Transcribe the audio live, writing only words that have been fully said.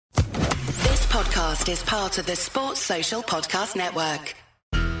podcast is part of the Sports Social Podcast Network.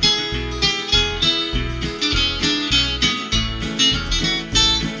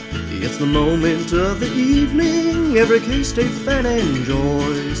 It's the moment of the evening every K-State fan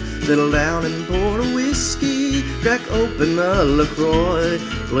enjoys. Settle down and pour a whiskey, crack open a LaCroix.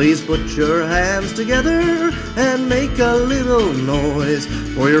 Please put your hands together and make a little noise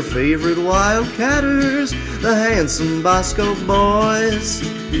for your favorite Wildcatters, the handsome Bosco Boys.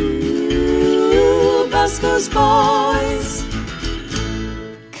 Ooh, Bosco's Boys.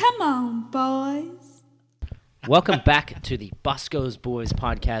 Come on, boys. Welcome back to the Bosco's Boys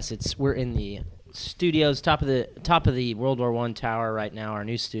podcast. We're in the studios, top of the World War I tower right now. Our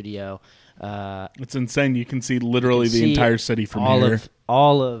new studio. It's insane. You can see literally the entire city from here.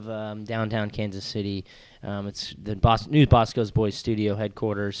 All of downtown Kansas City. It's the new Bosco's Boys studio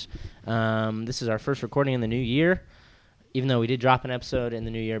headquarters. This is our first recording in the new year. Even though we did drop an episode in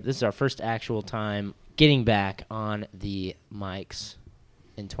the new year, this is our first actual time getting back on the mics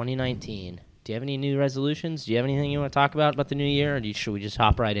in 2019. Do you have any new resolutions? Do you have anything you want to talk about the new year, or should we just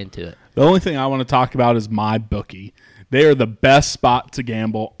hop right into it? The only thing I want to talk about is MyBookie. They are the best spot to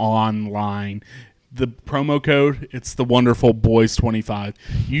gamble online. The promo code, it's the wonderful Boys25.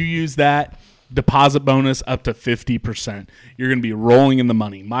 You use that, deposit bonus up to 50%. You're going to be rolling in the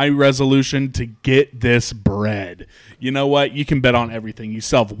money. My resolution to get this bread. You know what? You can bet on everything. You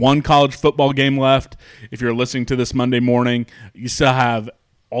still have one college football game left. If you're listening to this Monday morning, you still have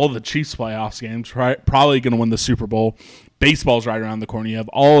all the Chiefs playoffs games, right? Probably going to win the Super Bowl. Baseball's right around the corner. You have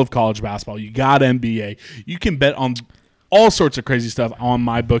all of college basketball. You got NBA. You can bet on all sorts of crazy stuff on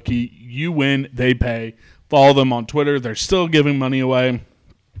MyBookie. You win, they pay. Follow them on Twitter. They're still giving money away.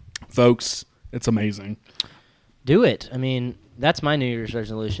 Folks, it's amazing. Do it. I mean, that's my New Year's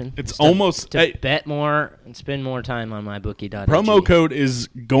resolution. It's almost to bet more and spend more time on MyBookie.ag. Promo code is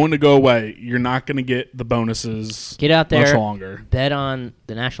going to go away. You're not going to get the bonuses. Get out there. Much longer. Bet on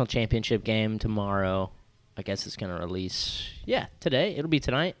the national championship game tomorrow. I guess it's going to release. Yeah, today. It'll be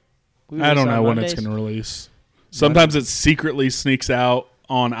tonight. I don't know when it's going to release. Sometimes it secretly sneaks out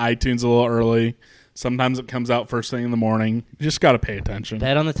on iTunes a little early. Sometimes it comes out first thing in the morning. You just got to pay attention.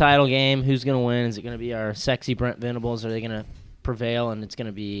 Bet on the title game. Who's going to win? Is it going to be our sexy Brent Venables? Are they going to prevail? And it's going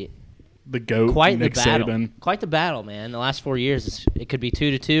to be the GOAT, quite Nick the battle. Saban. Quite the battle, man. The last 4 years, it could be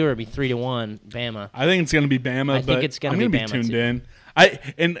 2-2 or be 3-1. Bama. I think it's going to be Bama. I think it's going to be Bama. I'm going to be tuned too.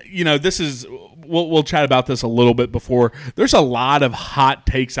 in. This is we'll chat about this a little bit before. There's a lot of hot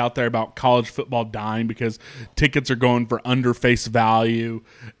takes out there about college football dying because tickets are going for under face value.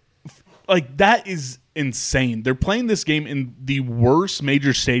 Like, that is insane. They're playing this game in the worst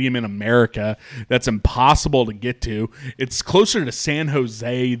major stadium in America that's impossible to get to. It's closer to San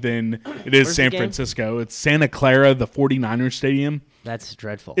Jose than it is San Francisco. It's Santa Clara, the 49ers stadium. That's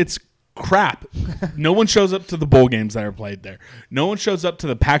dreadful. It's crap. No one shows up to the bowl games that are played there. No one shows up to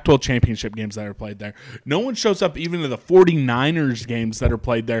the Pac-12 championship games that are played there. No one shows up even to the 49ers games that are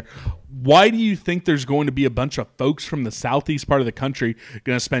played there. Why do you think there's going to be a bunch of folks from the southeast part of the country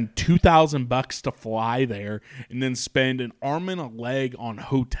going to spend $2,000 to fly there and then spend an arm and a leg on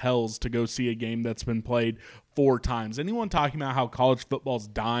hotels to go see a game that's been played 4 times? Anyone talking about how college football's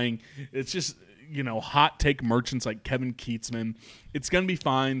dying, it's just, hot take merchants like Kevin Keatsman. It's going to be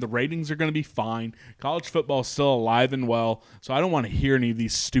fine. The ratings are going to be fine. College football is still alive and well, so I don't want to hear any of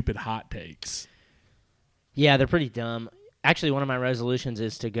these stupid hot takes. Yeah, they're pretty dumb. Actually, one of my resolutions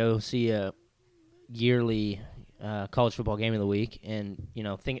is to go see a yearly college football game of the week, and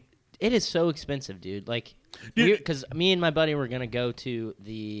think it is so expensive, dude. Like, because me and my buddy were gonna go to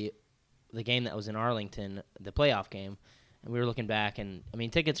the game that was in Arlington, the playoff game, and we were looking back, and I mean,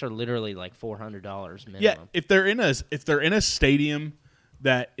 tickets are literally like $400 minimum. Yeah, if they're in a stadium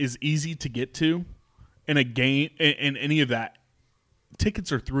that is easy to get to, in a game, in any of that,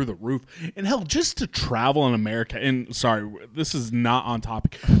 tickets are through the roof. And hell, just to travel in America, and sorry, this is not on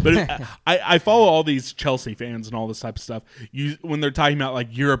topic, but I follow all these Chelsea fans and all this type of stuff. When they're talking about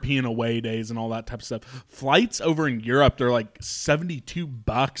like European away days and all that type of stuff, flights over in Europe, they're like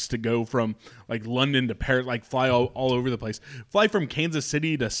 $72 to go from like London to Paris, like fly all over the place. Fly from Kansas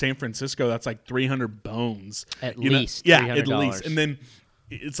City to San Francisco, that's like 300 bones. At least. Yeah, at least. And then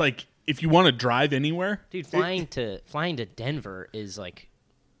it's like, if you want to drive anywhere, dude, flying to Denver is like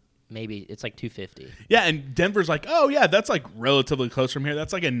maybe it's like $250. Yeah, and Denver's like, oh yeah, that's like relatively close from here.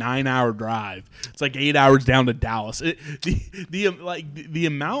 That's like a 9-hour drive. It's like 8 hours down to Dallas. The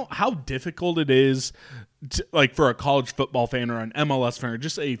amount, how difficult it is to, like, for a college football fan or an MLS fan or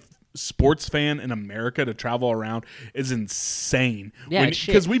just a sports fan in America to travel around is insane. Yeah,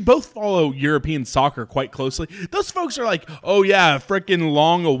 because we both follow European soccer quite closely. Those folks are like, oh yeah, freaking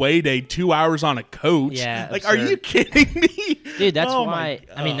long away day, 2 hours on a coach. Yeah, like, absurd. are you kidding me? Dude, that's why.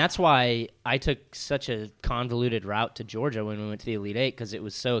 I mean, that's why I took such a convoluted route to Georgia when we went to the Elite Eight, because it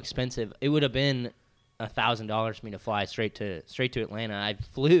was so expensive. It would have been $1,000 for me to fly straight to Atlanta. I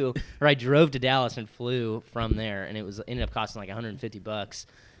drove to Dallas and flew from there, and it ended up costing like $150.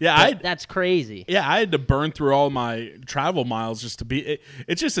 Yeah, that's crazy. Yeah, I had to burn through all my travel miles just to be.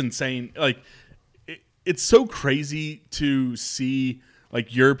 It's just insane. Like, it's so crazy to see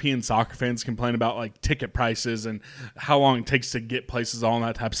like European soccer fans complain about like ticket prices and how long it takes to get places, all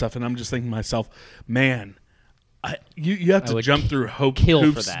that type of stuff. And I'm just thinking to myself, man, you have to jump through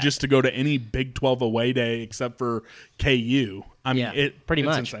hoops just to go to any Big 12 away day except for KU. I mean, pretty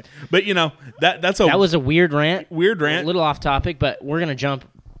much. Insane. But that was a weird rant. A little off topic, but we're gonna jump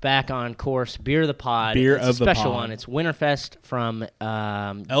back on course. Beer of the Pod. It's a special one. It's Winterfest from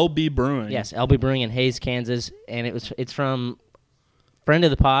LB Brewing. Yes, LB Brewing in Hayes, Kansas, and it's from friend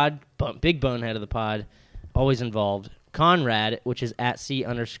of the pod, big bonehead of the pod, always involved, Conrad, which is at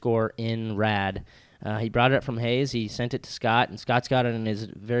 @C_InRad. He brought it up from Hayes. He sent it to Scott, and Scott's got it in his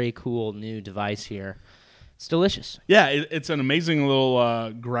very cool new device here. It's delicious. Yeah, it's an amazing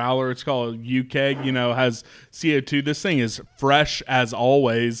little growler. It's called a U-Keg, has CO2. This thing is fresh as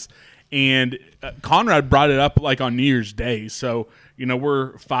always. And Conrad brought it up like on New Year's Day. So,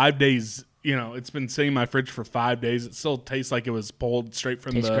 we're 5 days, it's been sitting in my fridge for 5 days. It still tastes like it was pulled straight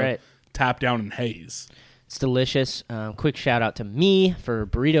from the tap down in Hayes. It's delicious. Quick shout out to me for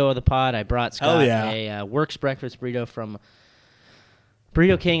Burrito of the Pod. I brought Scott a Works breakfast burrito from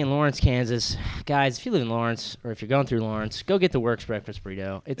Burrito King in Lawrence, Kansas. Guys, if you live in Lawrence or if you're going through Lawrence, go get the Works breakfast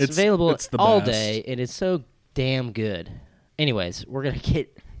burrito. It's available all day. It is so damn good. Anyways, we're going to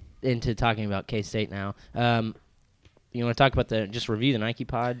get into talking about K-State now. You want to talk about just review the Nike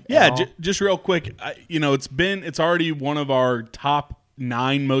Pod? Yeah, just real quick. It's already one of our top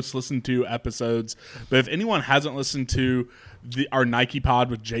 9 most listened to episodes. But if anyone hasn't listened to our Nike Pod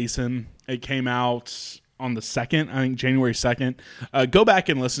with Jason, it came out on the 2nd, I think January 2nd. Go back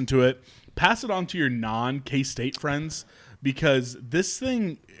and listen to it. Pass it on to your non-K-State friends, because this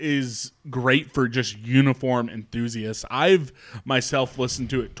thing is great for just uniform enthusiasts. I've myself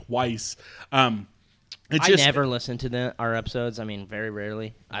listened to it twice. I never listen to our episodes. I mean, very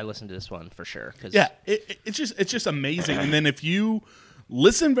rarely. I listen to this one for sure. Yeah, it's just amazing. And then if you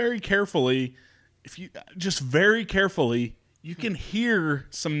listen very carefully, you can hear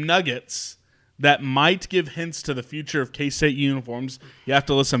some nuggets that might give hints to the future of K-State uniforms. You have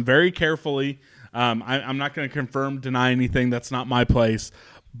to listen very carefully. I'm not going to confirm, deny anything. That's not my place.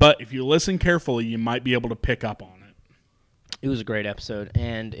 But if you listen carefully, you might be able to pick up on it. It was a great episode,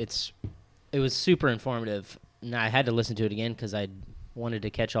 and it was super informative. Now, I had to listen to it again because I wanted to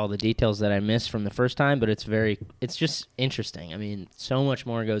catch all the details that I missed from the first time, but it's just interesting. I mean, so much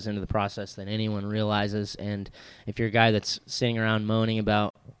more goes into the process than anyone realizes, and if you're a guy that's sitting around moaning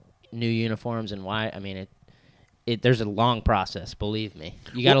about new uniforms and why, I mean, there's a long process, believe me.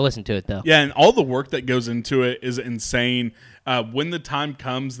 You got to listen to it, though. Yeah, and all the work that goes into it is insane. When the time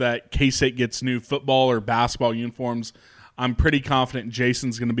comes that K-State gets new football or basketball uniforms, I'm pretty confident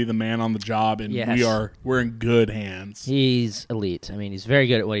Jason's going to be the man on the job, and we're in good hands. He's elite. I mean, he's very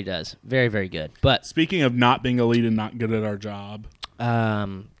good at what he does. Very, very good. But speaking of not being elite and not good at our job,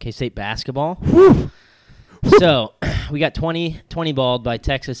 K-State basketball. So we got 20 balled by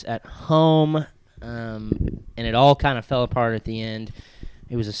Texas at home, and it all kind of fell apart at the end.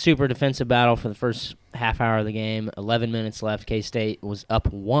 It was a super defensive battle for the first half hour of the game. 11 minutes left. K-State was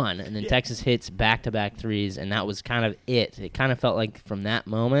up 1, and then Texas hits back-to-back threes, and that was kind of it. It kind of felt like from that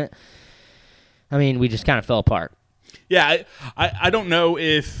moment, I mean, we just kind of fell apart. Yeah, I don't know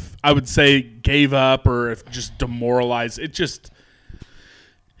if I would say gave up or if just demoralized.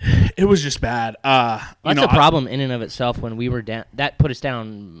 It was just bad. That's a problem in and of itself when we were down. That put us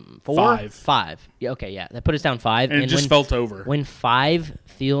down 4? 5. Yeah, okay, yeah. That put us down 5. And it just felt over. When 5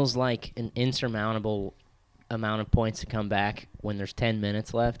 feels like an insurmountable amount of points to come back when there's 10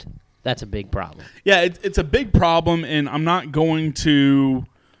 minutes left, that's a big problem. Yeah, it's a big problem, and I'm not going to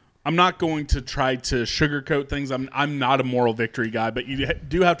try to sugarcoat things. I'm not a moral victory guy, but you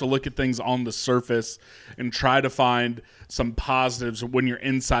do have to look at things on the surface and try to find some positives when you're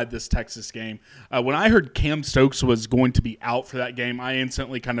inside this Texas game. When I heard Cam Stokes was going to be out for that game, I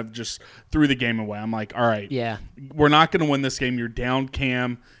instantly kind of just threw the game away. I'm like, all right, we're not going to win this game. You're down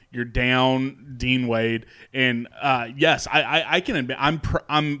Cam. You're down Dean Wade. And, yes, I can admit I'm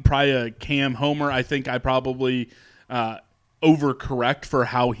probably a Cam homer. I think I probably overcorrect for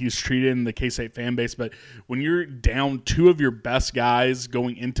how he's treated in the K-State fan base, but when you're down two of your best guys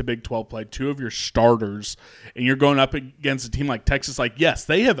going into Big 12 play, two of your starters, and you're going up against a team like Texas, like, yes,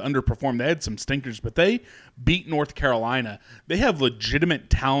 they have underperformed. They had some stinkers, but they beat North Carolina. They have legitimate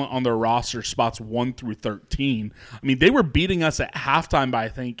talent on their roster, spots 1 through 13. I mean, they were beating us at halftime by, I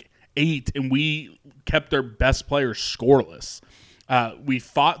think, 8, and we kept their best players scoreless. We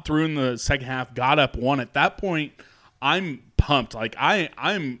fought through in the second half, got up 1. At that point, I'm pumped. Like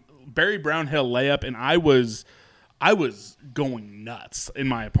I'm Barry Brown hit a layup, and I was going nuts in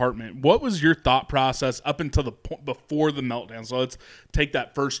my apartment. What was your thought process up until the point before the meltdown? So let's take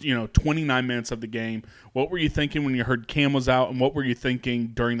that first 29 minutes of the game. What were you thinking when you heard Cam was out, and what were you thinking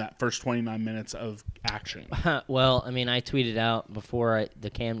during that first 29 minutes of action? Well, I mean, I tweeted out before the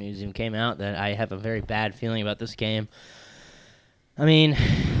Cam news even came out that I have a very bad feeling about this game. I mean,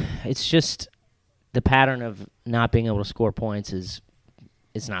 it's just the pattern of not being able to score points is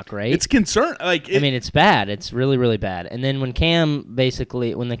not great. It's concern. I mean, it's bad. It's really, really bad. And then when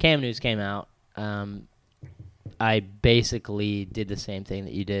the Cam news came out, I basically did the same thing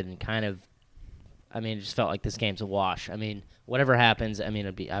that you did, and it just felt like this game's a wash. I mean, whatever happens, I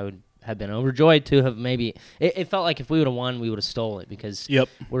would have been overjoyed to have maybe. It felt like if we would have won, we would have stole it because we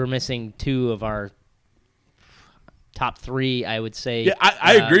were missing 2 of our top 3, I would say. Yeah,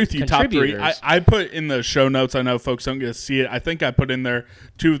 I agree with you. Top 3. I put in the show notes. I know folks don't get to see it. I think I put in there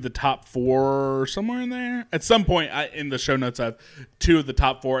 2 of the top 4 somewhere in there. At some point in the show notes, I have 2 of the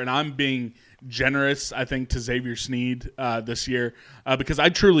top 4, and I'm being generous, I think, to Xavier Sneed this year because I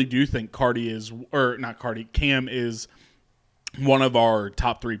truly do think Cam is one of our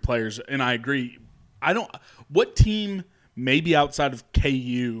top 3 players, and I agree. What team, maybe outside of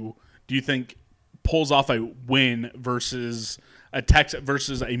KU, do you think pulls off a win versus a Texas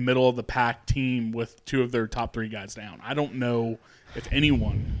versus a middle of the pack team with 2 of their top 3 guys down? I don't know if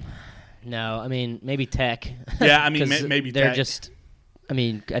anyone. No, I mean maybe Tech. Yeah, I mean maybe they're Tech. just. I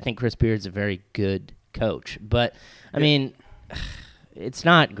mean, I think Chris Beard's a very good coach, but I mean, it's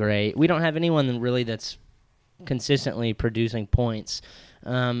not great. We don't have anyone really that's consistently producing points.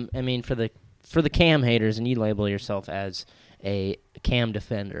 I mean, for the Cam haters, and you label yourself as a Cam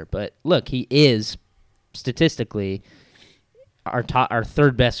defender, but look, he is statistically our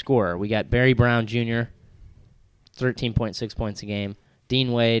 3rd best scorer. We got Barry Brown Jr., 13.6 points a game.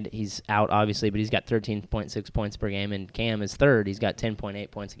 Dean Wade, he's out obviously, but he's got 13.6 points per game, and Cam is 3rd. He's got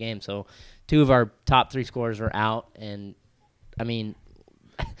 10.8 points a game. So 2 of our top 3 scorers are out, and I mean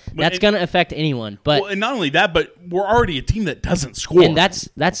that's going to affect anyone. But and not only that, but we're already a team that doesn't score, and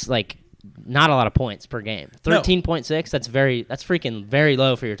that's like not a lot of points per game. 13.6, that's freaking very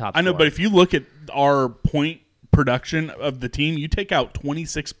low for your top I know, scorer. but if you look at our point production of the team, you take out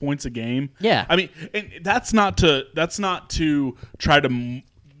 26 points a game. Yeah. I mean, and that's not to try to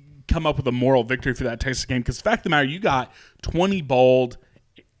come up with a moral victory for that Texas game, because the fact of the matter, you got 20 balled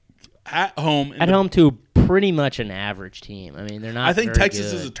at home. At home to pretty much an average team. I mean, they're not. I think very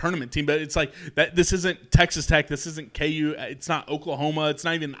Texas good. is a tournament team, but it's like that. This isn't Texas Tech. This isn't KU. It's not Oklahoma. It's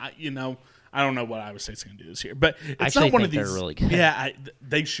not even I don't know what Iowa State's going to do this year, but it's not one of these. They're really good. Yeah,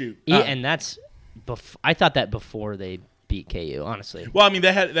 they shoot. And that's. I thought that before they beat KU. Honestly. Well, I mean,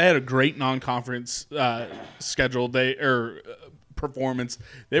 they had a great non-conference schedule. Performance.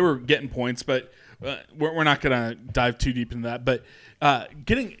 They were getting points, but we're not going to dive too deep into that. But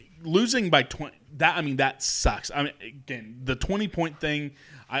losing by 20. That sucks. I mean, again, the 20-point thing,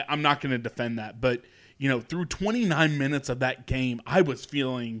 I'm not going to defend that. But, through 29 minutes of that game, I was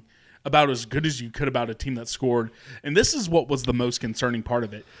feeling about as good as you could about a team that scored. And this is what was the most concerning part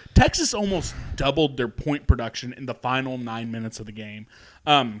of it. Texas almost doubled their point production in the final 9 minutes of the game.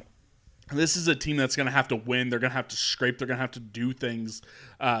 This is a team that's going to have to win. They're going to have to scrape. They're going to have to do things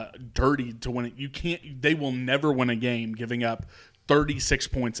dirty to win it. They will never win a game giving up 36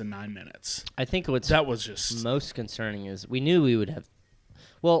 points in 9 minutes. I think that was just most concerning is we knew we would have.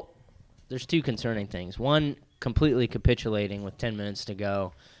 Well, there's 2 concerning things. One, completely capitulating with 10 minutes to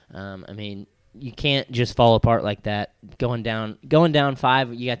go. I mean, you can't just fall apart like that. Going down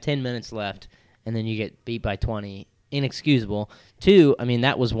 5, you got 10 minutes left, and then you get beat by 20. Inexcusable. 2, I mean,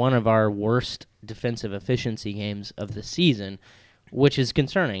 that was one of our worst defensive efficiency games of the season, which is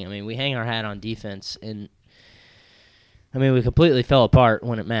concerning. I mean, we hang our hat on defense, and we completely fell apart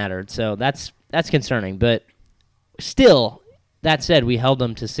when it mattered. So that's concerning. But still, that said, we held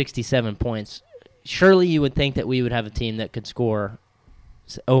them to 67 points. Surely you would think that we would have a team that could score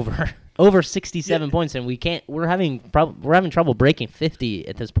over over 67 points, and we're having trouble breaking 50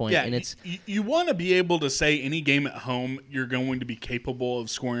 at this point. Yeah, and it's you want to be able to say any game at home you're going to be capable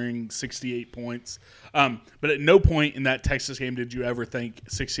of scoring 68 points. But at no point in that Texas game did you ever think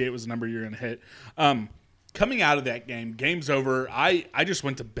 68 was the number you're going to hit. Coming out of that game, game's over. I just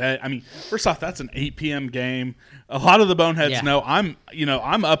went to bed. I mean, first off, that's an 8 p.m. game. A lot of the boneheads know I'm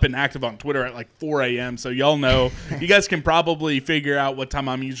up and active on Twitter at like 4 a.m. So y'all know, you guys can probably figure out what time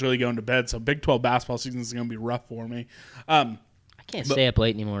I'm usually going to bed. So Big 12 basketball season is going to be rough for me. I can't stay up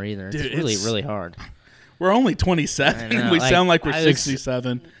late anymore either. It's really, really hard. We're only 27 and we sound like we're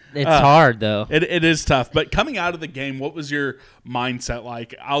 67. It's hard, though. It is tough. But coming out of the game, what was your mindset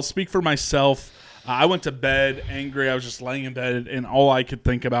like? I'll speak for myself. I went to bed angry. I was just laying in bed, and all I could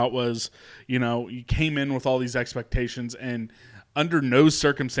think about was, you came in with all these expectations, and under no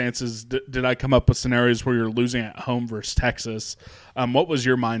circumstances did I come up with scenarios where you're losing at home versus Texas. What was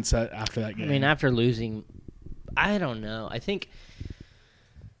your mindset after that game? I mean, after losing, I don't know. I think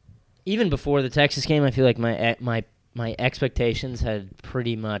even before the Texas game, I feel like my expectations had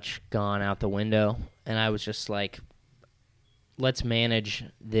pretty much gone out the window, and I was just like, let's manage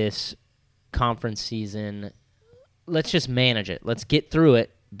this conference season. Let's just manage it. Let's get through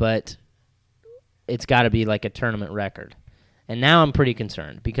it, but it's got to be like a tournament record. And now I'm pretty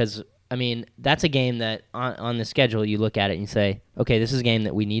concerned because, I mean, that's a game that on the schedule you look at it and you say, okay, this is a game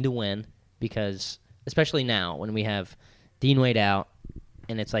that we need to win because, especially now when we have Dean Wade out,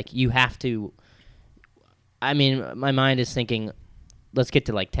 and it's like you have to. I mean, my mind is thinking, let's get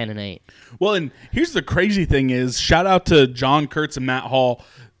to like 10-8. Well, and here's the crazy thing is, shout out to John Kurtz and Matt Hall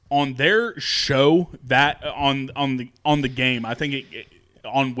on their show that on the game. I think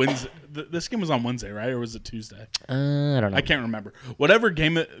on Wednesday. This game was on Wednesday, right, or was it Tuesday? I don't know. I can't remember. Whatever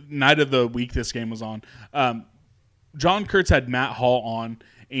game night of the week this game was on, John Kurtz had Matt Hall on,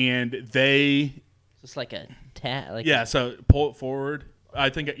 and they just like a So pull it forward. I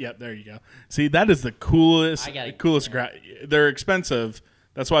think, there you go. See, that is the coolest. They're expensive.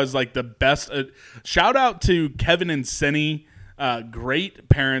 That's why it's like the best. Shout out to Kevin and Senny. Great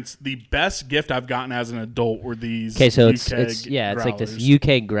parents. The best gift I've gotten as an adult were these. Okay, so it's like this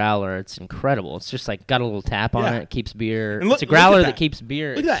UK growler. It's incredible. It's just like got a little tap on it. Keeps beer. It's a growler that keeps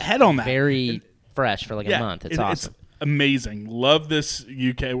beer. Look at that head on that. Very fresh for like a month. It's awesome. It's amazing. Love this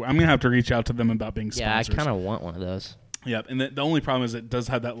UK. I'm gonna have to reach out to them about being sponsors. Yeah, I kind of want one of those. Yep, and the only problem is it does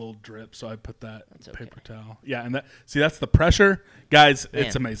have that little drip, so I put that paper towel. Yeah, and that's the pressure, guys. Man,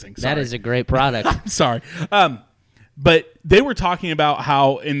 it's amazing. That is a great product. I'm sorry. But they were talking about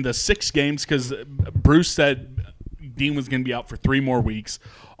how in the 6 games, because Bruce said Dean was going to be out for 3 more weeks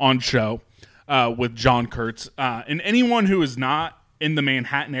on show with John Kurtz. And anyone who is not in the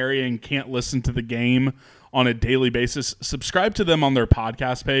Manhattan area and can't listen to the game on a daily basis, subscribe to them on their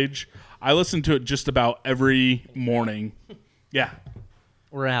podcast page. I listen to it just about every morning. Yeah.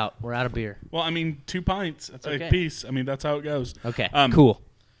 We're out of beer. Well, I mean, 2 pints. That's a piece. I mean, that's how it goes. Okay, cool.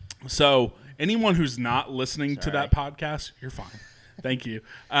 So anyone who's not listening to that podcast, you're fine. Thank you.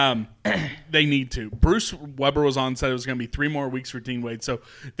 They need to. Bruce Weber was on and said it was going to be 3 more weeks for Dean Wade. So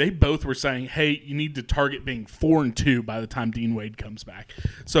they both were saying, hey, you need to target being 4-2 by the time Dean Wade comes back.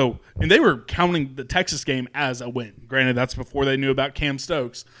 So, and they were counting the Texas game as a win. Granted, that's before they knew about Cam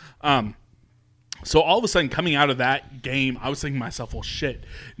Stokes. So all of a sudden, coming out of that game, I was thinking to myself, well, shit,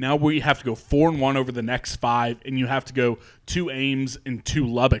 now we have to go 4-1 over the next 5, and you have to go 2 Ames and 2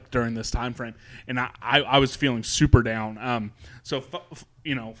 Lubbock during this time frame. And I was feeling super down. So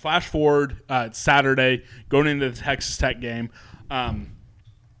flash forward, it's Saturday, going into the Texas Tech game. I'm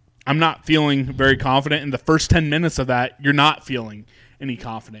not feeling very confident. In the first 10 minutes of that, you're not feeling any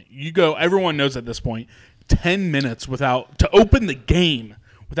confident. Everyone knows at this point, 10 minutes to open the game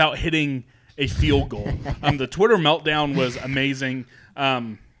without hitting a field goal. The Twitter meltdown was amazing.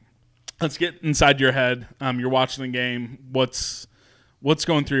 Let's get inside your head. You're watching the game. What's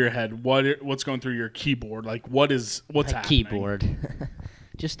going through your head? What's going through your keyboard? Like what's happening? Keyboard.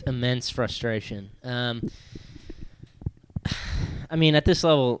 Just immense frustration. I mean, at this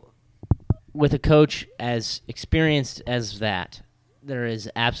level, with a coach as experienced as that, there is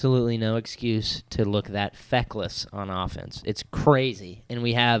absolutely no excuse to look that feckless on offense. It's crazy. And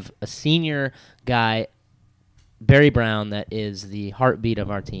we have a senior guy, Barry Brown, that is the heartbeat of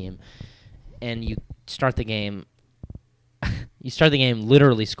our team. And you start the game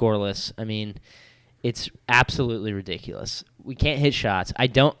literally scoreless. I mean, it's absolutely ridiculous. We can't hit shots. I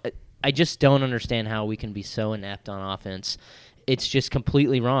just don't understand how we can be so inept on offense. It's just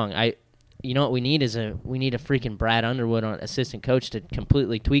completely wrong. you know what we need is a freaking Brad Underwood on assistant coach to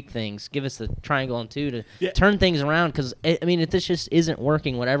completely tweak things, give us the triangle and two to turn things around. Because if this just isn't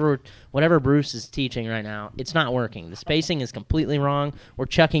working, whatever Bruce is teaching right now, it's not working. The spacing is completely wrong. We're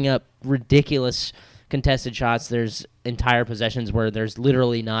chucking up ridiculous contested shots. There's entire possessions where there's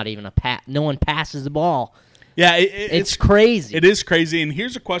literally not even a pass. No one passes the ball. Yeah, it's crazy. It is crazy. And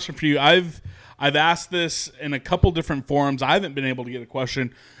here's a question for you. I've asked this in a couple different forums. I haven't been able to get a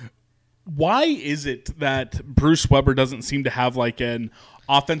question. Why is it that Bruce Weber doesn't seem to have like an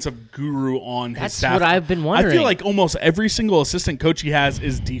offensive guru on his staff? That's what I've been wondering. I feel like almost every single assistant coach he has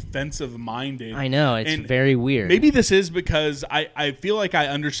is defensive minded. I know. It's very weird. Maybe this is because I feel like I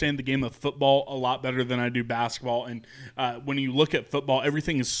understand the game of football a lot better than I do basketball. And when you look at football,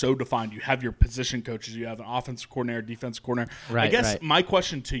 everything is so defined. You have your position coaches. You have an offensive coordinator, defensive coordinator. Right, I guess my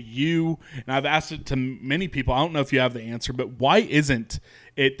question to you, and I've asked it to many people, I don't know if you have the answer, but why isn't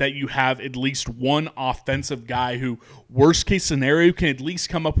it that you have at least one offensive guy who, worst case scenario, can at least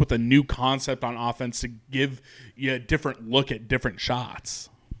come up with a new concept on offense to give you a different look at different shots?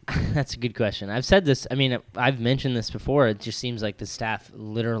 That's a good question. I've said this. I've mentioned this before. It just seems like the staff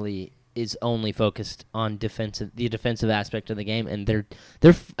literally is only focused on the defensive aspect of the game, and they're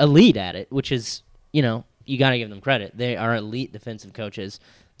elite at it, which is, you got to give them credit. They are elite defensive coaches.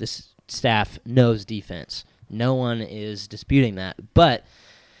 This staff knows defense. No one is disputing that. But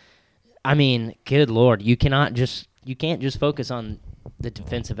good Lord, you can't just focus on the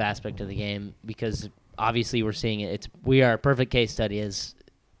defensive aspect of the game, because obviously we're seeing it. We are a perfect case study as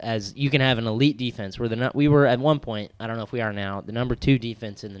you can have an elite defense. We were at one point, I don't know if we are now, the number 2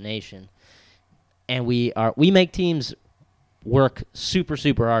 defense in the nation, and we make teams work super,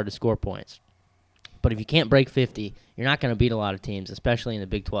 super hard to score points. But if you can't break 50, you're not going to beat a lot of teams, especially in the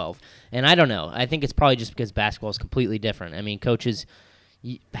Big 12. And I don't know. I think it's probably just because basketball is completely different. Coaches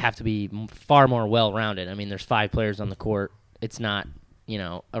have to be far more well-rounded. There's 5 players on the court. It's not,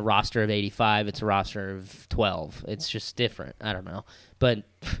 a roster of 85. It's a roster of 12. It's just different. I don't know. But,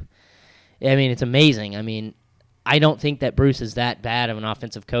 it's amazing. I don't think that Bruce is that bad of an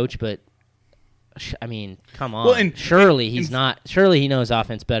offensive coach, but come on. Well, surely he's not. Surely he knows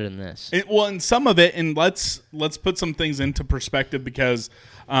offense better than this. And some of it, and let's put some things into perspective, because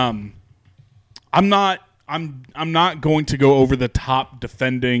I'm not going to go over the top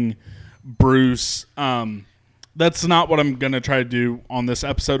defending Bruce. That's not what I'm going to try to do on this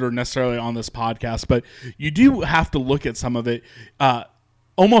episode or necessarily on this podcast. But you do have to look at some of it.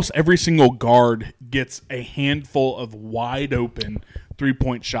 Almost every single guard gets a handful of wide open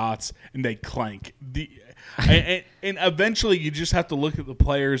 3-point shots, and they clank. And eventually you just have to look at the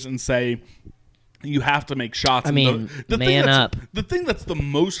players and say, you have to make shots. Man up. The thing that's the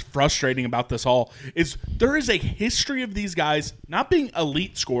most frustrating about this all is there is a history of these guys not being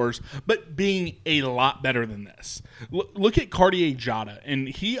elite scorers, but being a lot better than this. Look at Cartier Jada, and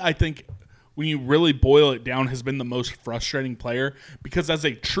he, I think, when you really boil it down, has been the most frustrating player, because as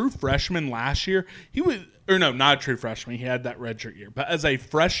a true freshman last year, not a true freshman, he had that redshirt year, but as a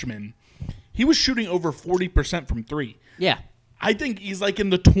freshman, he was shooting over 40% from 3. Yeah. I think he's like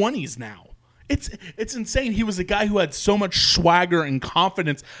in the 20s now. It's insane. He was a guy who had so much swagger and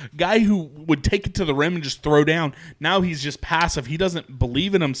confidence, a guy who would take it to the rim and just throw down. Now he's just passive. He doesn't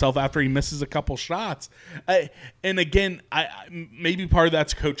believe in himself after he misses a couple shots. And again, maybe part of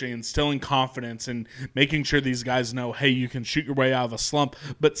that's coaching, instilling confidence and making sure these guys know, hey, you can shoot your way out of a slump.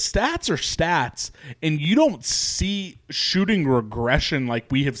 But stats are stats, and you don't see shooting regression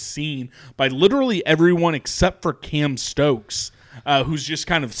like we have seen by literally everyone except for Cam Stokes. Who's just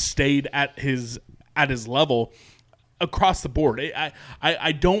kind of stayed at his level across the board.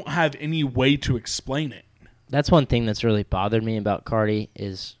 I don't have any way to explain it. That's one thing that's really bothered me about Cardi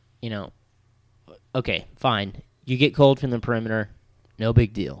is, okay, fine. You get cold from the perimeter, no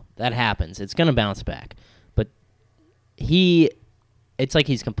big deal. That happens. It's going to bounce back. But it's like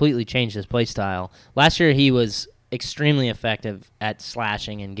he's completely changed his play style. Last year he was extremely effective at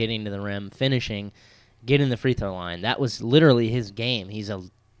slashing and getting to the rim, finishing, getting the free throw line. That was literally his game. He's a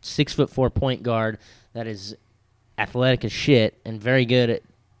 6'4" point guard that is athletic as shit and very good at,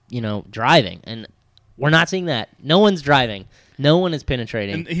 driving. And we're not seeing that. No one's driving. No one is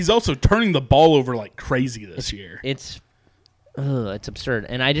penetrating. And he's also turning the ball over like crazy this year. It's absurd.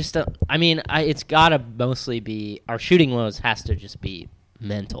 And I just, it's got to mostly be, our shooting woes has to just be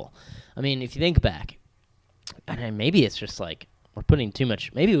mental. If you think back, and maybe it's just like,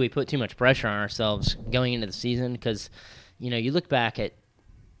 maybe we put too much pressure on ourselves going into the season, because, you look back at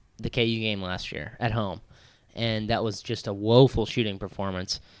the KU game last year at home, and that was just a woeful shooting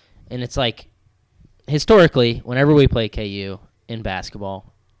performance. And it's like, historically, whenever we play KU in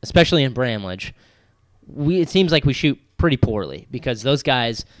basketball, especially in Bramlage, it seems like we shoot pretty poorly because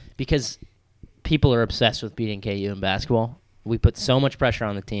people are obsessed with beating KU in basketball. We put so much pressure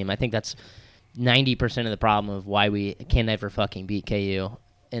on the team. I think that's 90% of the problem of why we can never fucking beat KU,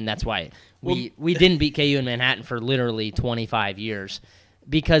 and that's why we didn't beat KU in Manhattan for literally 25 years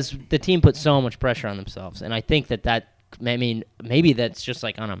because the team put so much pressure on themselves. And I think maybe that's just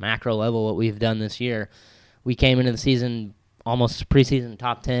like on a macro level what we've done this year. We came into the season almost preseason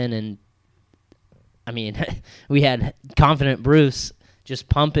top 10, and I mean, we had confident Bruce just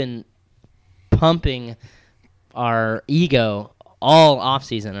pumping our ego all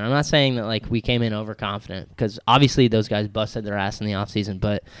offseason. And I'm not saying that like we came in overconfident because obviously those guys busted their ass in the offseason,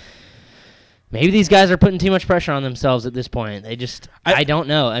 but maybe these guys are putting too much pressure on themselves at this point. I don't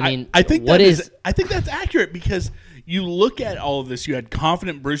know. I think that's accurate because you look at all of this. You had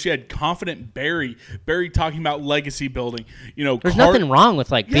confident Bruce. You had confident Barry. Barry talking about legacy building. There's nothing wrong with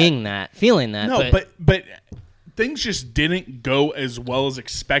feeling that. No, but things just didn't go as well as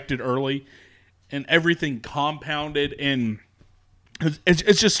expected early, and everything compounded, and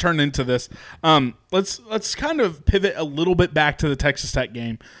it's just turned into this. Let's kind of pivot a little bit back to the Texas Tech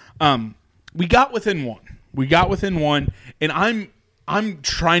game. We got within one, and I'm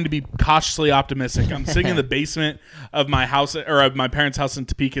trying to be cautiously optimistic. I'm sitting in the basement of my house or of my parents' house in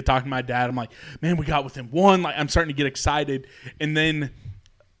Topeka talking to my dad. I'm like, man, we got within one. Like, I'm starting to get excited. And then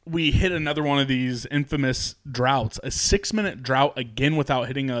we hit another one of these infamous droughts, a 6-minute drought again without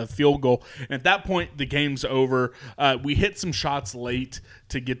hitting a field goal. And at that point, the game's over. We hit some shots late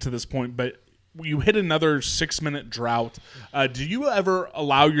to get to this point, but you hit another 6-minute drought. Do you ever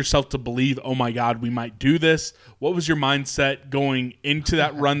allow yourself to believe, oh my God, we might do this? What was your mindset going into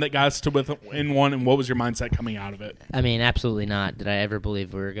that run that got us to within one, and what was your mindset coming out of it? I mean, absolutely not. Did I ever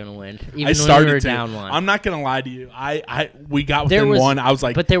believe we were going to win? Even I started when we were to. Down one. I'm not going to lie to you. We got within one. I was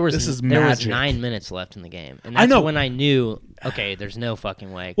like, this is magic. There was 9 minutes left in the game, and that's when I knew, okay, there's no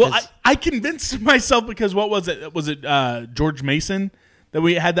fucking way. Well, I convinced myself because what was it? Was it George Mason? That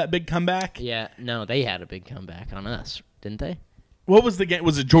we had that big comeback? Yeah, no, they had a big comeback on us, didn't they? What was the game?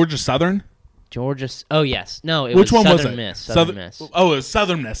 Was it Georgia Southern? Oh, yes. No, it Which was one Southern was it? Miss. Southern Miss. Oh, it was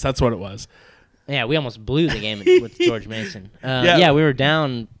Southern Miss. That's what it was. Yeah, we almost blew the game with George Mason. Yeah, we were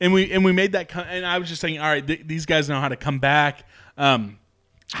down. And we made that and I was just saying, all right, these guys know how to come back.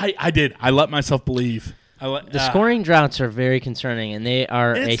 I did. I let myself believe. The scoring droughts are very concerning, and they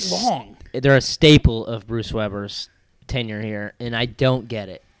are long. They're a staple of Bruce Weber's tenure here, and I don't get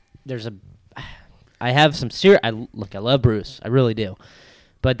it. I have some serious. I love Bruce, I really do,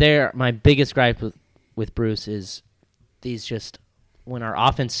 but my biggest gripe with Bruce is these just when our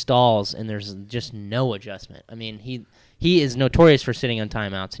offense stalls and there's just no adjustment. I mean, he is notorious for sitting on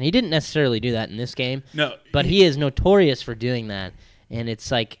timeouts, and he didn't necessarily do that in this game. No, but he is notorious for doing that, and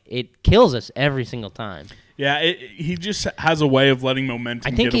it's like it kills us every single time. Yeah, he just has a way of letting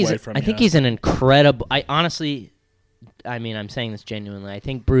momentum get away from you. I think he's an incredible. I'm saying this genuinely. I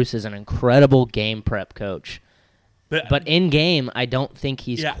think Bruce is an incredible game prep coach. But in game, I don't think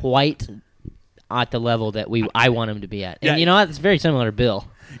he's quite at the level that I want him to be at. And you know what? It's very similar to Bill.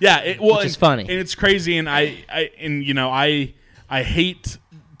 Yeah, which is funny. And it's crazy, and I hate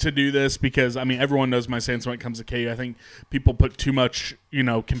to do this because everyone knows my stance when it comes to KU. I think people put too much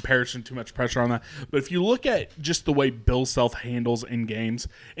comparison, too much pressure on that. But if you look at just the way Bill Self handles in games,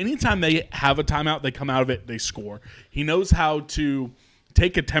 anytime they have a timeout, they come out of it, they score. He knows how to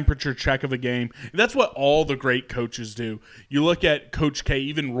take a temperature check of a game. And that's what all the great coaches do. You look at Coach K,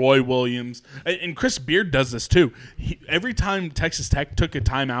 even Roy Williams, and Chris Beard does this too. Every time Texas Tech took a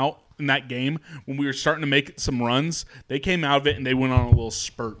timeout in that game, when we were starting to make some runs, they came out of it and they went on a little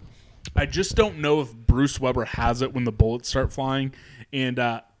spurt. I just don't know if Bruce Weber has it when the bullets start flying, and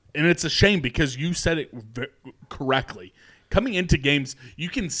it's a shame because you said it correctly. Coming into games, you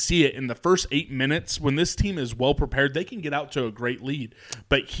can see it in the first 8 minutes. When this team is well prepared, they can get out to a great lead.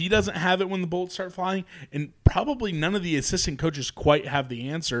 But he doesn't have it when the bullets start flying, and probably none of the assistant coaches quite have the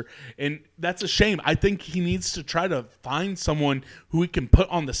answer, and that's a shame. I think he needs to try to find someone who he can put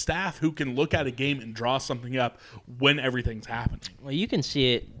on the staff who can look at a game and draw something up when everything's happening. Well, you can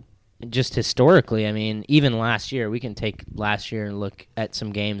see it just historically. I mean, even last year, we can take last year and look at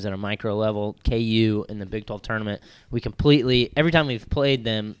some games at a micro level. KU in the Big 12 tournament, we every time we've played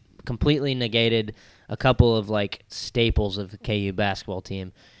them, completely negated a couple of staples of the KU basketball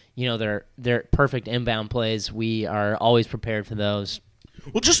team. They're perfect inbound plays. We are always prepared for those.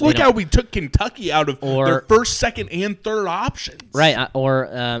 Well, just look how we took Kentucky out of their first, second, and third options. Right.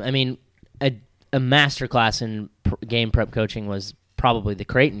 A masterclass in game prep coaching was probably the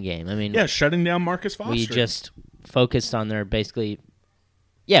Creighton game. Shutting down Marcus Foster. We just focused on their basically.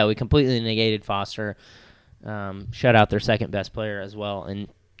 yeah, we completely negated Foster, shut out their second best player as well. And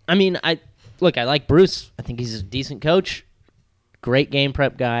I mean, I like Bruce. I think he's a decent coach, great game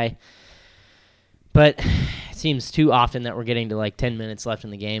prep guy. But it seems too often that we're getting to like 10 minutes left in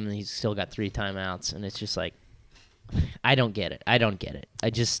the game and he's still got 3 timeouts, and it's just like, I don't get it.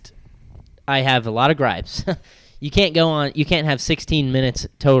 I have a lot of gripes. You can't have 16 minutes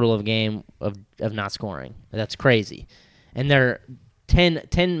total of game of not scoring. That's crazy. And they're 10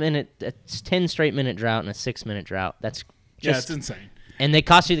 straight minute drought and a 6-minute drought. That's just, it's insane. And they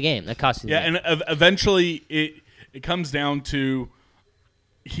cost you the game. And eventually it comes down to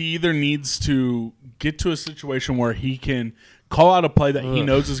he either needs to get to a situation where he can call out a play that he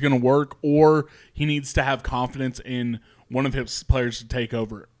knows is going to work, or he needs to have confidence in one of his players to take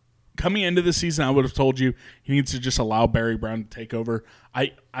over. Coming into the season, I would have told you he needs to just allow Barry Brown to take over.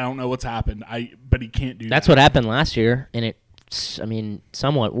 I don't know what's happened, but he can't do that. That's what happened last year, and it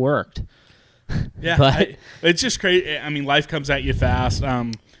somewhat worked. Yeah, but it's just crazy. I mean, life comes at you fast.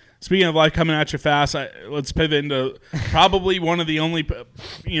 Speaking of life coming at you fast, let's pivot into probably one of the only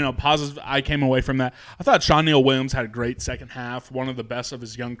positives I came away from that. I thought Sean Neal Williams had a great second half, one of the best of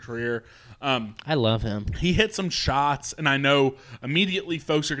his young career. I love him. He hit some shots, and I know immediately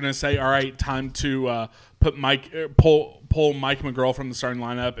folks are going to say, all right, time to pull Mike McGurl from the starting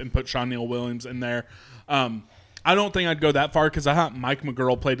lineup and put Sean Neal Williams in there. I don't think I'd go that far because I thought Mike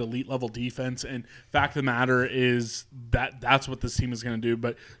McGurl played elite-level defense, and fact of the matter is that's what this team is going to do.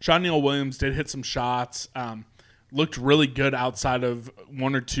 But Sean Neal Williams did hit some shots, looked really good outside of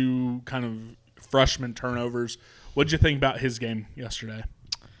 1 or 2 kind of freshman turnovers. What did you think about his game yesterday?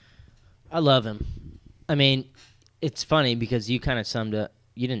 I love him. I mean, it's funny because you kind of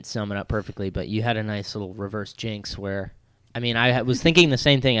you didn't sum it up perfectly, but you had a nice little reverse jinx where, I mean, I was thinking the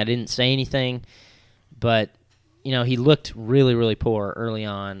same thing. I didn't say anything, but he looked really, really poor early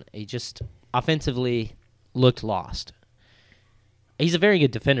on. He just offensively looked lost. He's a very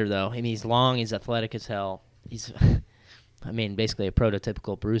good defender, though. I mean, he's long. He's athletic as hell. He's, basically a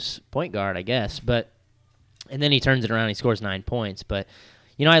prototypical Bruce point guard, I guess. And then he turns it around. He scores 9 points. But,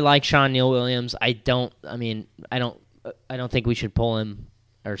 I like Sean Neal Williams. I don't think we should pull him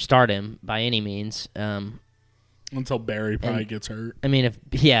or start him by any means. Until Barry probably gets hurt. I mean,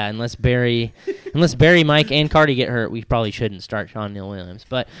 unless Barry, Mike, and Cardi get hurt, we probably shouldn't start Sean Neal Williams.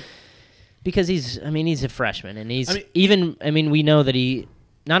 But because he's a freshman, and we know that he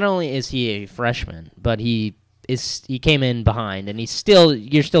not only is he a freshman, but he came in behind, and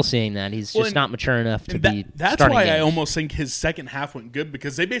you're still seeing that he's just not mature enough to be. That's why I almost think his second half went good,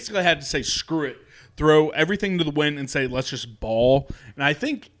 because they basically had to say screw it, throw everything to the wind, and say let's just ball. And I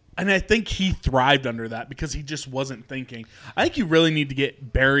think he thrived under that because he just wasn't thinking. I think you really need to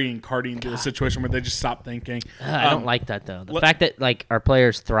get Barry and Cardi into a situation where they just stop thinking. I don't like that, though. The fact that our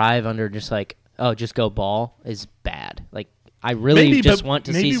players thrive under just just go ball is bad. I really want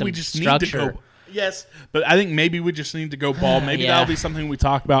to see some structure. Yes, but I think maybe we just need to go ball. Maybe that'll be something we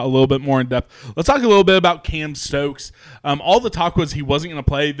talk about a little bit more in depth. Let's talk a little bit about Cam Stokes. All the talk was he wasn't going to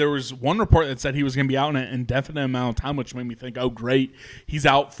play. There was one report that said he was going to be out in an indefinite amount of time, which made me think, oh, great. He's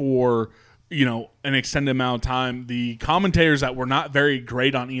out for, an extended amount of time. The commentators that were not very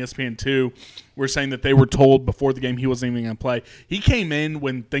great on ESPN2 were saying that they were told before the game he wasn't even going to play. He came in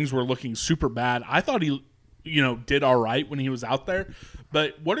when things were looking super bad. I thought he, did all right when he was out there.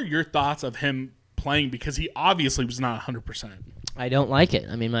 But what are your thoughts of him playing, because he obviously was not 100%? I don't like it.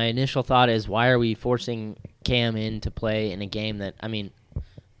 My initial thought is, why are we forcing Cam in to play in a game that,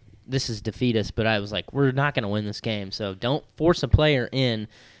 this is defeatist, but I was like, we're not going to win this game, so don't force a player in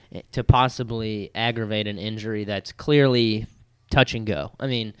to possibly aggravate an injury that's clearly touch and go.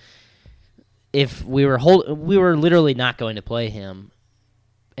 If we were literally not going to play him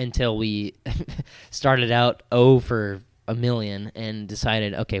until we started out 0 for a million and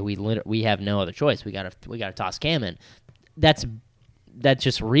decided, okay, we have no other choice. We gotta toss Cam in. That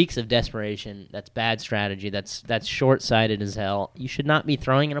just reeks of desperation. That's bad strategy. That's short-sighted as hell. You should not be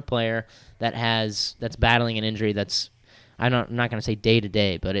throwing in a player that's battling an injury I'm not going to say day to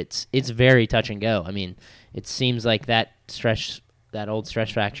day, but it's very touch and go. It seems like that old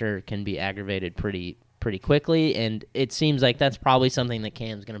stress fracture can be aggravated pretty quickly, and it seems like that's probably something that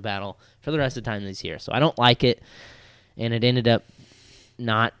Cam's going to battle for the rest of the time this year. So I don't like it. And it ended up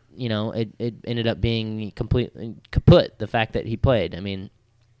not, it ended up being completely kaput, the fact that he played.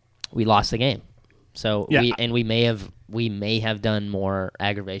 We lost the game. So we may have done more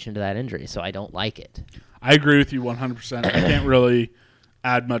aggravation to that injury. So I don't like it. I agree with you 100%. I can't really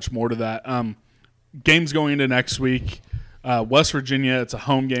add much more to that. Games going into next week. West Virginia, it's a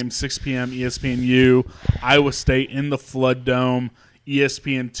home game, 6 p.m. ESPNU. Iowa State in the Flood Dome.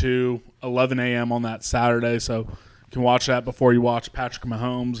 ESPN2, 11 a.m. on that Saturday. So you can watch that before you watch Patrick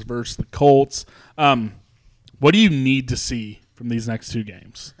Mahomes versus the Colts. What do you need to see from these next two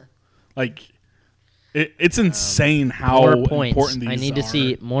games? Like, it's insane how more points. important these are. I need to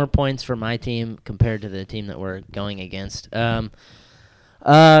see more points for my team compared to the team that we're going against. These are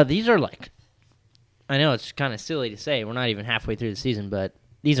like, I know it's kind of silly to say. We're not even halfway through the season, but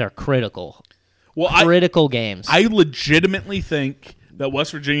these are critical games. I legitimately think that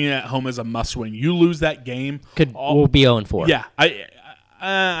West Virginia at home is a must-win. You lose that game, we'll be 0-4. Yeah,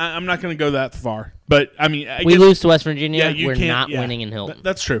 I'm not going to go that far, but I mean, we lose to West Virginia. Yeah, we're not winning in Hilton.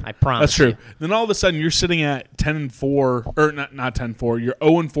 That's true. I promise. That's true. You. Then all of a sudden you're sitting at 10-4, or not 10-4. You're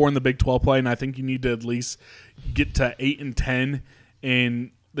 0-4 in the Big 12 play, and I think you need to at least get to 8-10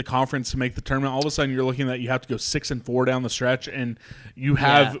 in the conference to make the tournament. All of a sudden you're looking at you have to go 6-4 down the stretch, and you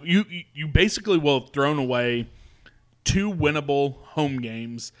have you basically will have thrown away 2 winnable home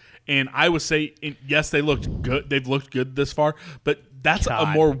games. And I would say, yes, they looked good. They've looked good this far, but that's a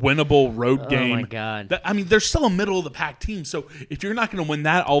more winnable road game. Oh, my God. I mean, they're still a middle-of-the-pack team, so if you're not going to win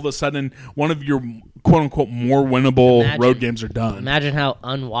that, all of a sudden, one of your quote-unquote more winnable road games are done. Imagine how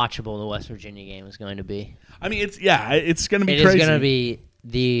unwatchable the West Virginia game is going to be. I mean, it's going to be crazy. It is going to be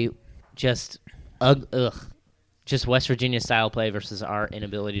the just West Virginia-style play versus our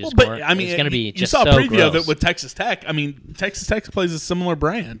inability to score. But, I mean, it's going to be you just saw a so preview gross. of it with Texas Tech. I mean, Texas Tech plays a similar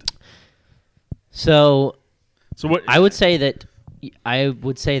brand. So what I would say that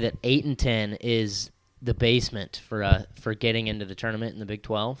 8-10 is the basement for getting into the tournament in the Big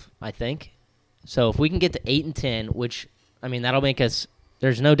 12, I think. So if we can get to 8-10, which I mean that'll make us.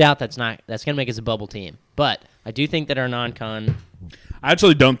 There's no doubt that's going to make us a bubble team. But I do think that our non-con. I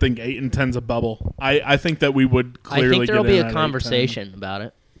actually don't think 8-10's a bubble. I think that we would clearly. I think there'll be get in a at conversation about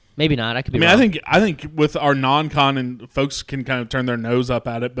it. Maybe not. I could be wrong. I think with our non-con and folks can kind of turn their nose up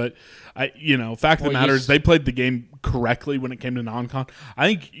at it, but fact of the matter is they played the game correctly when it came to non-con. I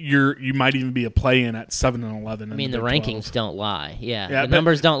think you might even be a play-in at 7-11. I mean, the rankings don't lie. Yeah, the but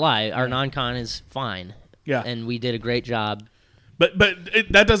numbers don't lie. Our non-con is fine. Yeah, and we did a great job. But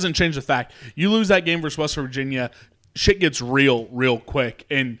that doesn't change the fact you lose that game versus West Virginia. Shit gets real quick,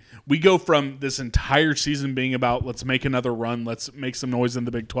 and we go from this entire season being about let's make another run, let's make some noise in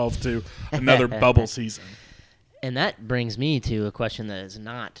the Big 12 to another bubble season. And that brings me to a question that is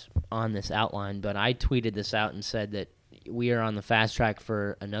not on this outline, but I tweeted this out and said that we are on the fast track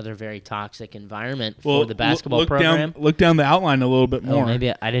for another very toxic environment for the basketball program. Look down the outline a little bit more.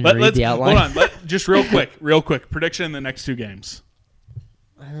 Maybe I didn't read the outline. Hold on, just real quick. Prediction in the next 2 games.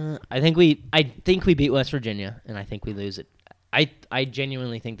 I think we beat West Virginia, and I think we lose it. I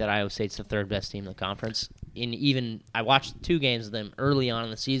genuinely think that Iowa State's the 3rd best team in the conference. I watched 2 games of them early on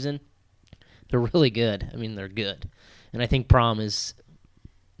in the season. They're really good. I mean, they're good, and I think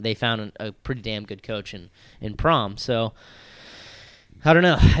they found a pretty damn good coach in Prom. So I don't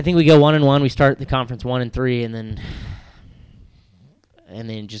know. I think we go 1-1. We start the conference 1-3, and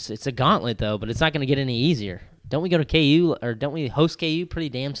then just it's a gauntlet though. But it's not going to get any easier. Don't we go to KU, or don't we host KU pretty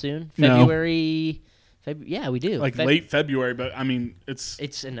damn soon? February? Yeah, we do. Late February, but I mean,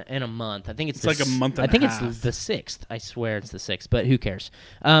 it's in a month. I think it's like a month and I think a half. it's the 6th. I swear it's the 6th, but who cares?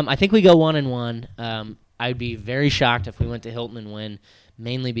 I think we go 1-1. I'd be very shocked if we went to Hilton and win,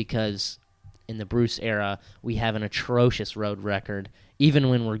 mainly because in the Bruce era, we have an atrocious road record, even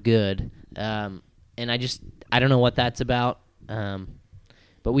when we're good. And I don't know what that's about.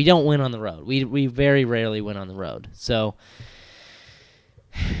 But we don't win on the road. We very rarely win on the road. So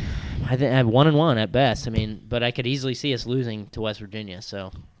I think I have 1-1 at best. I mean, but I could easily see us losing to West Virginia.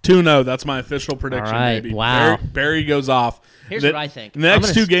 So 2-0. That's my official prediction. All right. Baby. Wow. Barry goes off. Here's what I think. In the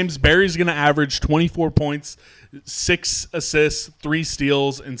next 2 games, Barry's going to average 24 points, 6 assists, 3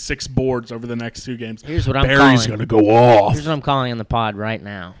 steals, and 6 boards over the next 2 games. Here's what I'm calling. Barry's going to go off. Here's what I'm calling on the pod right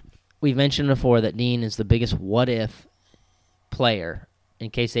now. We've mentioned before that Dean is the biggest what-if player in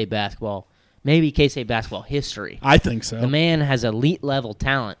K-State basketball, maybe K-State basketball history. I think so. The man has elite-level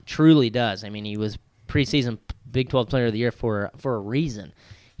talent, truly does. I mean, he was preseason Big 12 Player of the Year for a reason.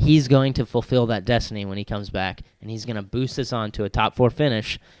 He's going to fulfill that destiny when he comes back, and he's going to boost us on to a top 4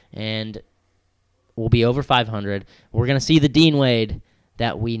 finish, and we'll be over 500. We're going to see the Dean Wade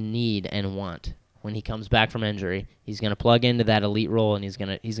that we need and want. When he comes back from injury, he's going to plug into that elite role, and he's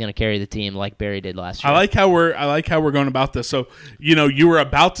going to carry the team like Barry did last year. I like how we're going about this. So, you were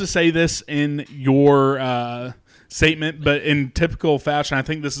about to say this in your statement, but in typical fashion, I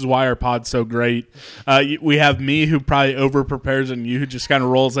think this is why our pod's so great. We have me who probably over prepares and you who just kind of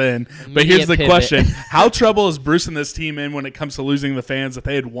rolls in. But here's the question. How trouble is Bruce and this team in when it comes to losing the fans that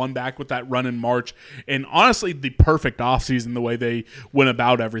they had won back with that run in March? And honestly, the perfect offseason, the way they went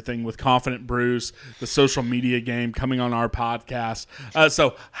about everything with Confident Bruce, the social media game, coming on our podcast.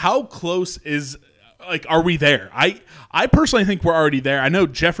 So how close is – like, are we there? I personally think we're already there. I know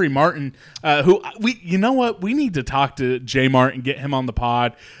Jeffrey Martin, you know what? We need to talk to Jay Martin and get him on the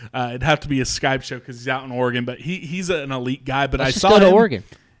pod. It'd have to be a Skype show because he's out in Oregon, but he's an elite guy. But Let's I saw go to him. Oregon.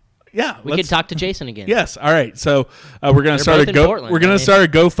 Yeah, we could talk to Jason again. Yes, all right. So we're gonna start a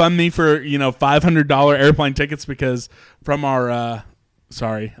GoFundMe for $500 airplane tickets because from our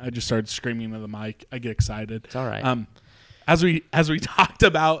sorry, I just started screaming into the mic. I get excited. It's all right. As we talked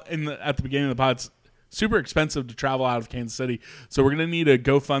about at the beginning of the pod, it's super expensive to travel out of Kansas City. So we're going to need a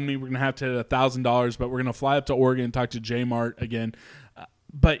GoFundMe. We're going to have to hit $1,000, but we're going to fly up to Oregon and talk to J Mart again.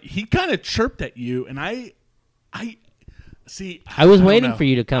 But he kind of chirped at you, and I was waiting for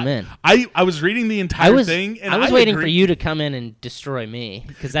you to come in. I was reading the entire thing, and I was waiting for you to come in and destroy me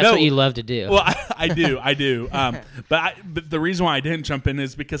because that's what you love to do. Well, I do. But the reason why I didn't jump in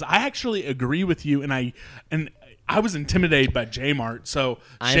is because I actually agree with you, and I was intimidated by J Mart, so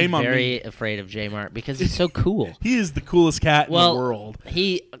shame on me. I'm very afraid of J Mart because he's so cool. He is the coolest cat in the world.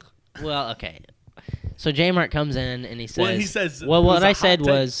 Okay. So J Mart comes in and he says, Well, what I said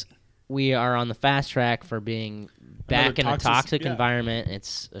was we are on the fast track for being back in a toxic environment.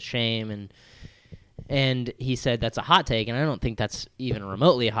 It's a shame, and he said that's a hot take, and I don't think that's even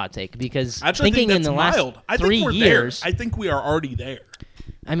remotely a hot take because thinking in the last 3 years, I think we are already there.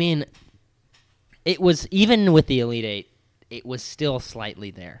 I mean. It was, even with the Elite Eight, it was still slightly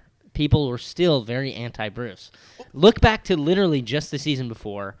there. People were still very anti-Bruce. Look back to literally just the season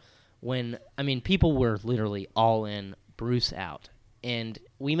before when, people were literally all in, Bruce out. And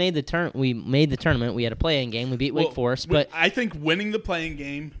we made the tournament. We had a play-in game. We beat Wake Forest. But I think winning the play-in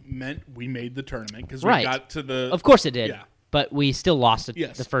game meant we made the tournament because we got to the... Of course it did. Yeah. But we still lost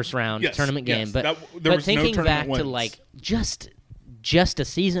the first round tournament game. But thinking back to just a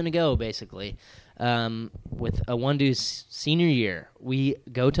season ago, basically... with a Wondu's senior year, we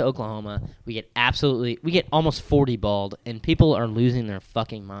go to Oklahoma. We get almost 40 balled, and people are losing their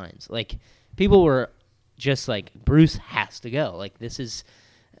fucking minds. Like, people were just like, Bruce has to go. Like,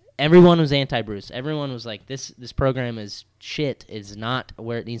 everyone was anti-Bruce. Everyone was like, this program is shit. It's not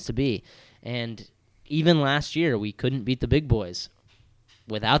where it needs to be. And even last year, we couldn't beat the big boys.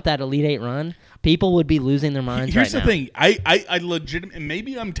 Without that Elite Eight run, people would be losing their minds right now. Here's the thing. I legitimately,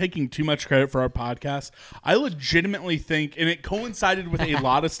 maybe I'm taking too much credit for our podcast. I legitimately think, and it coincided with a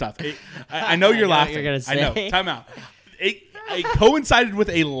lot of stuff. I know you're laughing. You're gonna say. I know. Time out. It coincided with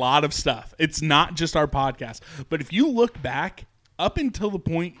a lot of stuff. It's not just our podcast. But if you look back, up until the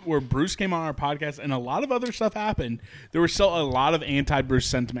point where Bruce came on our podcast and a lot of other stuff happened, there was still a lot of anti-Bruce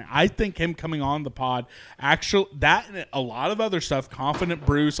sentiment. I think him coming on the pod, that and a lot of other stuff, Confident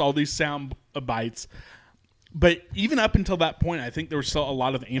Bruce, all these sound bites. But even up until that point, I think there was still a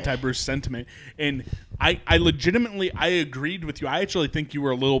lot of anti-Bruce sentiment. And I legitimately, I agreed with you. I actually think you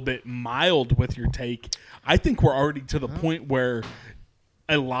were a little bit mild with your take. I think we're already to the point where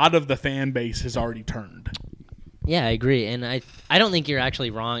a lot of the fan base has already turned. Yeah, I agree. And I don't think you're actually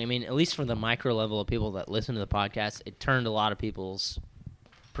wrong. At least for the micro level of people that listen to the podcast, it turned a lot of people's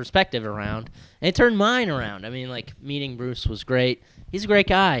perspective around. And it turned mine around. Meeting Bruce was great. He's a great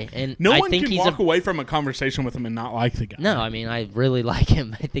guy. And no one can walk away from a conversation with him and not like the guy. No, I really like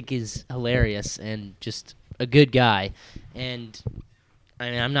him. I think he's hilarious and just a good guy. And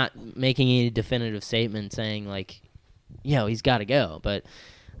I'm not making any definitive statement saying, he's got to go. But,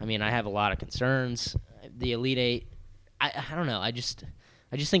 I have a lot of concerns. The Elite Eight, I don't know. I just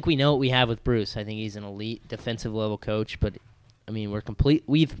think we know what we have with Bruce. I think he's an elite defensive level coach, but we're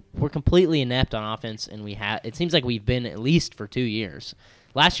completely inept on offense, and it seems like we've been at least for 2 years.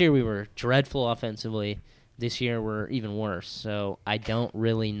 Last year we were dreadful offensively. This year we're even worse. So I don't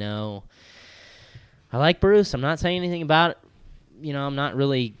really know. I like Bruce. I'm not saying anything about it. I'm not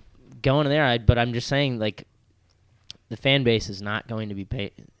really going there. But I'm just saying the fan base is not going to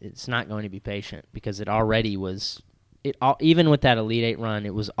be it's not going to be patient because it already was. Even with that Elite Eight run,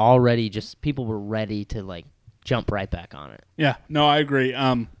 it was already just people were ready to jump right back on it. Yeah, no, I agree.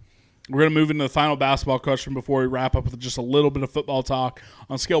 We're going to move into the final basketball question before we wrap up with just a little bit of football talk.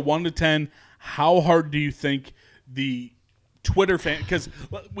 On a scale 1 to 10, how hard do you think the Twitter fan, because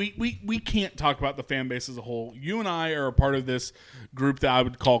we can't talk about the fan base as a whole. You and I are a part of this group that I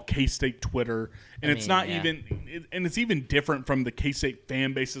would call K-State Twitter, and it's even different from the K-State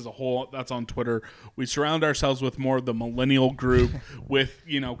fan base as a whole that's on Twitter. We surround ourselves with more of the millennial group, with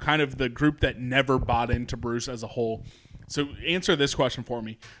kind of the group that never bought into Bruce as a whole. So answer this question for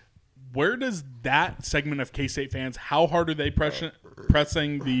me. Where does that segment of K-State fans, how hard are they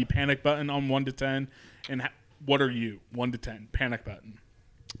pressing the panic button on 1 to 10, and what are you, 1 to 10, panic button?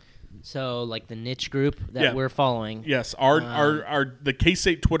 So, like the niche group that we're following. Yes, our the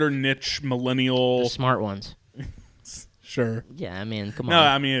K-State Twitter niche millennial. The smart ones. Sure. Yeah, I mean, come on. No,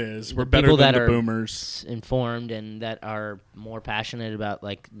 I mean it is. We're better than the boomers. Informed and that are more passionate about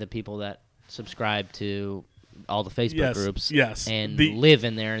like the people that subscribe to all the Facebook groups. Yes, and live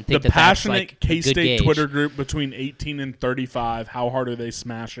in there and think the that's passionate like K-State Twitter group between 18 and 35. How hard are they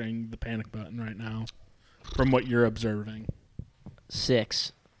smashing the panic button right now? From what you're observing,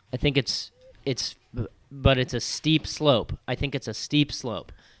 6. I think but it's a steep slope. I think it's a steep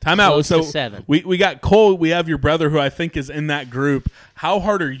slope. Time out. Close So to 7. We got Cole. We have your brother, who I think is in that group. How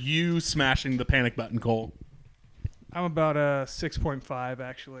hard are you smashing the panic button, Cole? I'm about a 6.5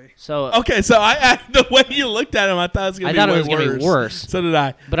 actually. So okay, so I the way you looked at him, I thought it was going to be worse. So did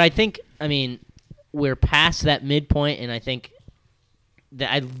I. But I think we're past that midpoint, and I think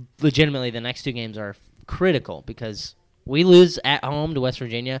that legitimately the next 2 games are critical because we lose at home to West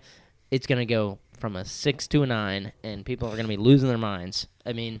Virginia, it's going to go from a 6 to a 9, and people are going to be losing their minds.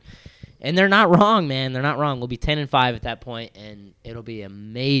 I mean, and they're not wrong, man. They're not wrong. We'll be 10-5 at that point, and it'll be a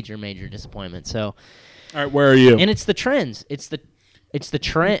major, major disappointment. So, all right, where are you? And it's the trends. It's the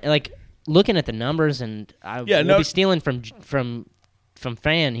trend. Like looking at the numbers, and we'll be stealing from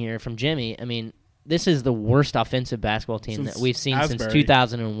Fan here, from Jimmy. I mean, this is the worst offensive basketball team that we've seen since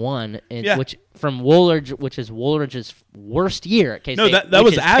 2001, which from Woolridge, which is Woolridge's worst year at K-State. No, that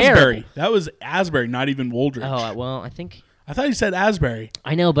was Asbury. That was Asbury, not even Woolridge. Oh, well, I thought you said Asbury.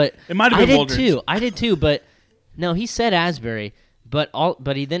 I know, but it might have been Woolridge. I did too, but no, he said Asbury, but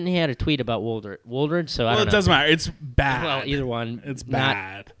he had a tweet about Woolridge, so I don't know. Well, it doesn't matter. It's bad. Well, either one. It's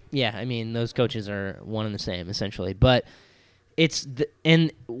bad. Yeah, I mean, those coaches are one and the same essentially, but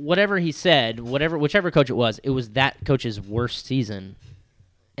and whatever he said, whichever coach it was that coach's worst season,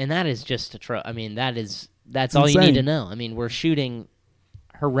 and that is just that's all you need to know. I mean, we're shooting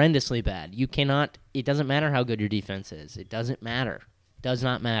horrendously bad. You cannot. It doesn't matter how good your defense is. It doesn't matter. Does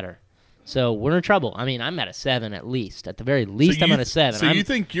not matter. So we're in trouble. I mean, I'm at a 7 at least. At the very least, I'm at a 7. So you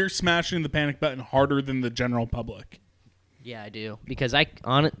think you're smashing the panic button harder than the general public? Yeah, I do. Because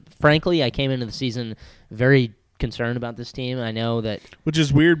frankly, I came into the season very concerned about this team. I know that, which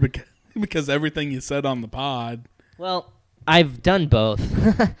is weird because everything you said on the pod. Well, I've done both.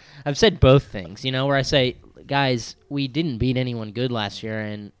 I've said both things. Where I say, guys, we didn't beat anyone good last year,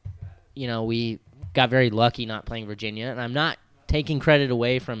 and we got very lucky not playing Virginia. And I'm not taking credit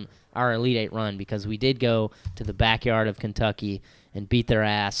away from our Elite 8 run because we did go to the backyard of Kentucky and beat their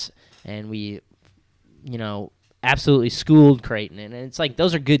ass, and we, absolutely schooled Creighton. And it's like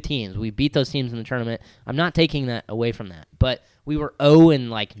those are good teams. We beat those teams in the tournament. I'm not taking that away from that. But we were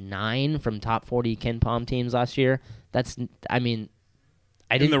 0-9 from top 40 Ken Palm teams last year. That's, I didn't.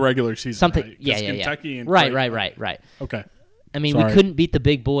 In the regular season, something, right? Yeah. Kentucky and Right. Okay. I mean, we couldn't beat the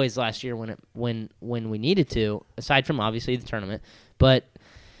big boys last year when we needed to, aside from obviously the tournament. But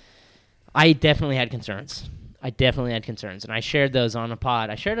I definitely had concerns. And I shared those on a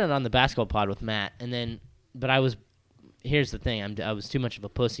pod. I shared it on the basketball pod with Matt, but here's the thing. I was too much of a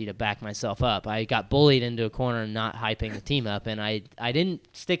pussy to back myself up. I got bullied into a corner and not hyping the team up, and I didn't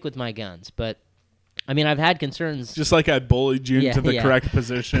stick with my guns. But, I mean, I've had concerns. Just like I bullied you into the correct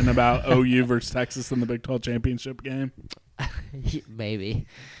position about OU versus Texas in the Big 12 championship game. Maybe.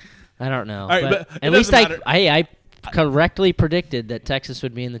 I don't know. All right, but at least I correctly predicted that Texas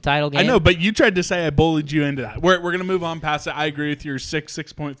would be in the title game. I know, but you tried to say I bullied you into that. We're going to move on past it. I agree with your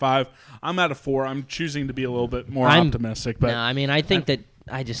 6.5. I'm at a 4. I'm choosing to be a little bit more optimistic. But no, I mean, I think that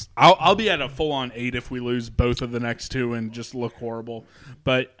I'll be at a full-on 8 if we lose both of the next 2 and just look horrible.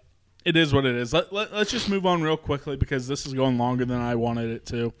 But it is what it is. Let's just move on real quickly because this is going longer than I wanted it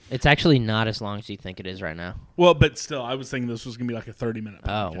to. It's actually not as long as you think it is right now. Well, but still, I was thinking this was going to be like a 30-minute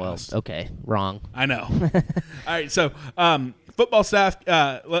podcast. Oh, well, okay. Wrong. I know. All right, so football staff,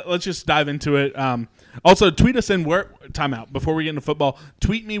 let's just dive into it. Also, tweet us in timeout, before we get into football,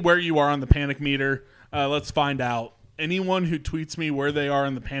 tweet me where you are on the panic meter. Let's find out. Anyone who tweets me where they are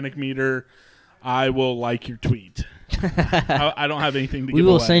on the panic meter, I will like your tweet. I don't have anything to give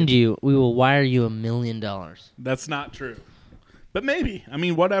away. We will wire you $1 million. That's not true. But maybe. I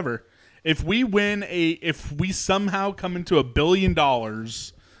mean, whatever. If we somehow come into $1 billion,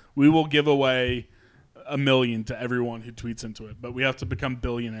 we will give away $1 million to everyone who tweets into it. But we have to become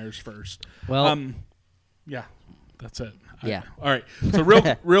billionaires first. Well, yeah, that's it. Yeah. All right. So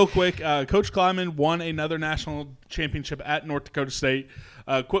real quick, Coach Kleiman won another national championship at North Dakota State.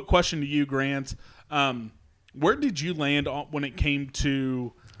 Quick question to you, Grant. Where did you land when it came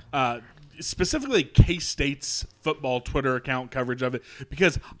to specifically K-State's football Twitter account coverage of it?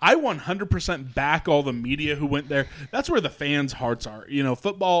 Because I 100% back all the media who went there. That's where the fans' hearts are.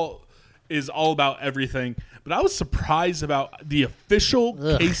 Football is all about everything. But I was surprised about the official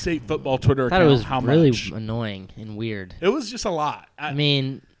K-State football Twitter account. I thought it was how really much. annoying and weird. It was just a lot. I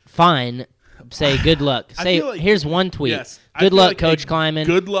mean, fine. Say good luck. Say like, here's one tweet. Yes, good luck, like Coach Kleiman.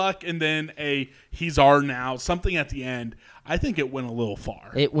 Good luck, and then he's our now, something at the end. I think it went a little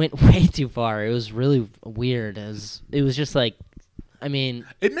far. It went way too far. It was really weird. It was just like, I mean,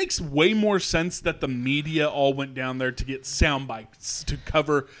 it makes way more sense that the media all went down there to get sound bites to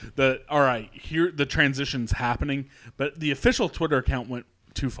cover here the transition's happening, but the official Twitter account went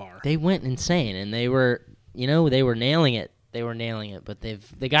too far. They went insane, and they were nailing it. They were nailing it, but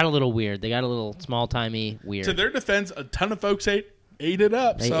they got a little weird. They got a little small-timey weird. To their defense, a ton of folks ate it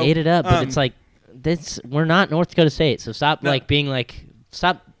up. They ate it up, but it's like we're not North Dakota State, so stop being like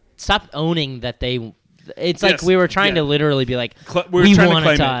stop owning that they. It's like we were trying to literally be like we won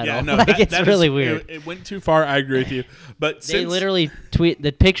a title. Yeah, no, like it's really weird. It went too far. I agree with you, but they literally tweet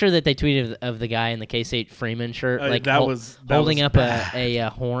the picture that they tweeted of the guy in the K-State Freeman shirt, like holding up a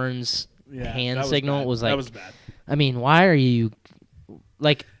horns hand signal was like that was bad. I mean, why are you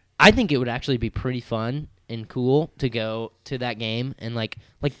like? I think it would actually be pretty fun and cool to go to that game and like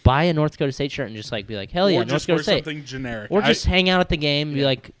buy a North Dakota State shirt and just like be like, hell yeah, North Dakota State. Something generic, or just hang out at the game and be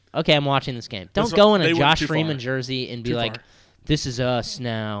like, okay, I'm watching this game. Don't go in a Josh Freeman jersey and be like, this is us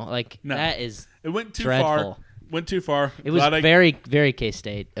now. Like that is it went too dreadful. far. Went too far. It was very, very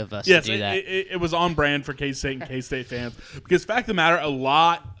K-State of us to do that. It was on brand for K-State and K-State fans because fact of the matter, a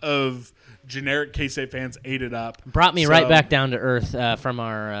lot of generic K-State fans ate it up. Brought me right back down to earth from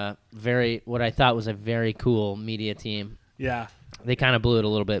our what I thought was a very cool media team. Yeah. They kind of blew it a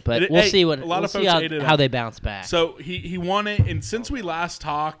little bit, but we'll see how they bounce back. So he won it, and since we last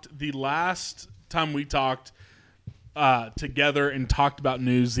talked, the last time we talked together and talked about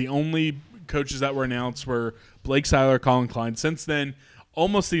news, the only coaches that were announced were Blake Seiler, Colin Klein. Since then,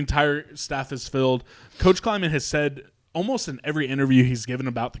 almost the entire staff is filled. Coach Kleiman has said almost in every interview he's given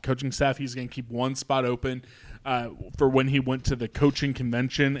about the coaching staff, he's going to keep one spot open for when he went to the coaching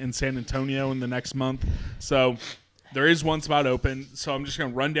convention in San Antonio in the next month. So there is one spot open. So I'm just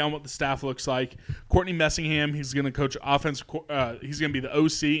going to run down what the staff looks like. Courtney Messingham, he's going to coach offense. He's going to be the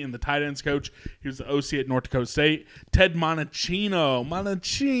OC and the tight ends coach. He was the OC at North Dakota State. Ted Monachino,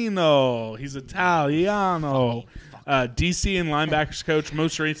 he's Italiano. DC and linebackers coach.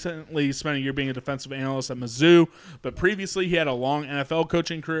 Most recently spent a year being a defensive analyst at Mizzou, but previously he had a long NFL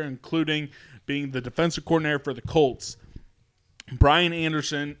coaching career, including being the defensive coordinator for the Colts. Brian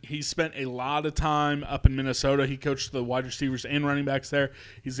Anderson, he spent a lot of time up in Minnesota. He coached the wide receivers and running backs there.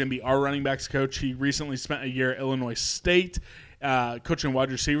 He's going to be our running backs coach. He recently spent a year at Illinois State coaching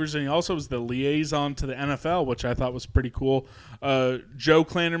wide receivers, and he also was the liaison to the NFL, which I thought was pretty cool. Joe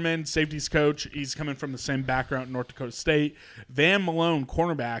Klanderman, safeties coach. He's coming from the same background at North Dakota State. Van Malone,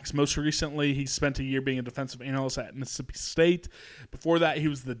 cornerbacks. Most recently, he spent a year being a defensive analyst at Mississippi State. Before that, he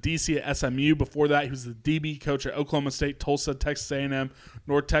was the DC at SMU. Before that, he was the DB coach at Oklahoma State, Tulsa, Texas A&M,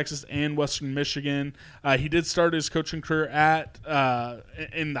 North Texas, and Western Michigan. He did start his coaching career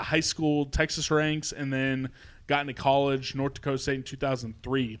in the high school Texas ranks, and then got into college, North Dakota State in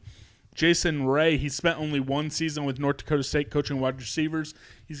 2003. Jason Ray, he spent only one season with North Dakota State coaching wide receivers.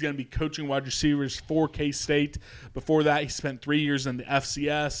 He's going to be coaching wide receivers for K-State. Before that, he spent 3 years in the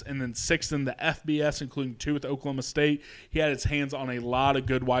FCS and then 6 in the FBS, including 2 with Oklahoma State. He had his hands on a lot of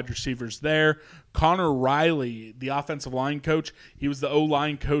good wide receivers there. Connor Riley, the offensive line coach, he was the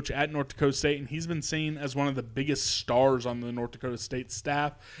O-line coach at North Dakota State, and he's been seen as one of the biggest stars on the North Dakota State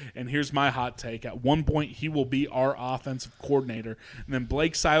staff. And here's my hot take. At one point, he will be our offensive coordinator. And then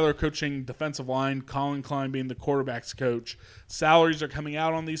Blake Seiler coaching defensive line, Colin Klein being the quarterback's coach. Salaries are coming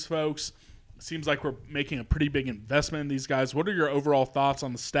out on these folks. Seems like we're making a pretty big investment in these guys. What are your overall thoughts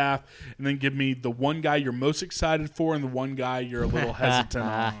on the staff? And then give me the one guy you're most excited for and the one guy you're a little hesitant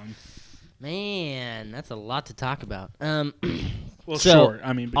on. Man, that's a lot to talk about. Well, so sure.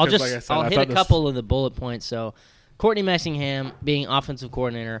 I mean, because like I said, I'll hit a couple of the bullet points. So, Courtney Messingham being offensive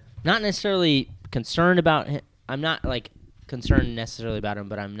coordinator, not necessarily concerned about him. I'm not concerned necessarily about him,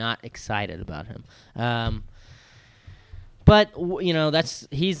 but I'm not excited about him. But,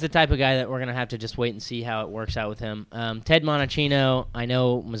 he's the type of guy that we're going to have to just wait and see how it works out with him. Ted Monachino, I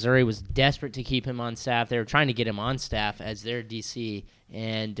know Missouri was desperate to keep him on staff. They were trying to get him on staff as their DC.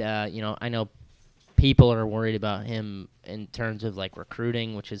 And, I know people are worried about him in terms of,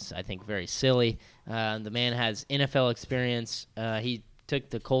 recruiting, which is, I think, very silly. The man has NFL experience. He took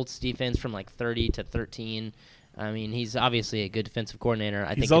the Colts defense from, 30 to 13. I mean, he's obviously a good defensive coordinator.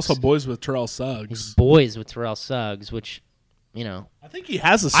 He's also boys with Terrell Suggs. He's boys with Terrell Suggs, which... I think he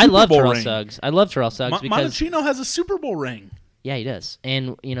has a Super Bowl ring. I love Terrell Suggs because Monachino has a Super Bowl ring. Yeah, he does.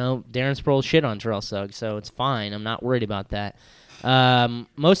 And, Darren Sproles shit on Terrell Suggs, so it's fine. I'm not worried about that.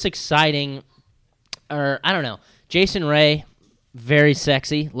 Most exciting, I don't know. Jason Ray, very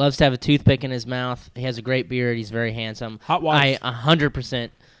sexy, loves to have a toothpick in his mouth. He has a great beard. He's very handsome. Hot wife. I 100%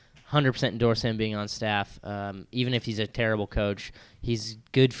 endorse him being on staff, even if he's a terrible coach. He's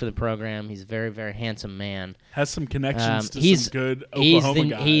good for the program. He's a very, very handsome man. Has some connections to some good Oklahoma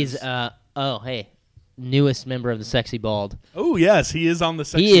guys. He's, newest member of the Sexy Bald. Oh, yes, he is on the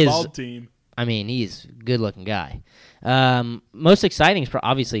Sexy Bald team. I mean, he's a good-looking guy. Most exciting is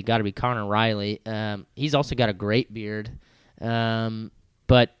obviously got to be Connor Riley. He's also got a great beard.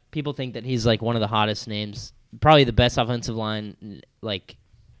 But people think that he's, one of the hottest names, probably the best offensive line,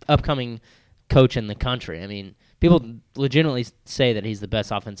 upcoming coach in the country. I mean, people legitimately say that he's the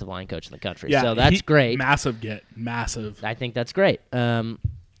best offensive line coach in the country. Yeah, so that's great. Massive. I think that's great.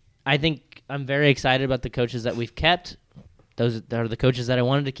 I think I'm very excited about the coaches that we've kept. Those are the coaches that I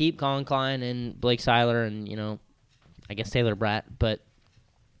wanted to keep, Colin Klein and Blake Seiler and, I guess Taylor Bratt. But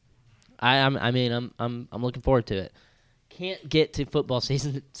I'm looking forward to it. Can't get to football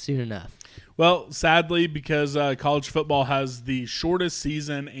season soon enough. Well, sadly, because college football has the shortest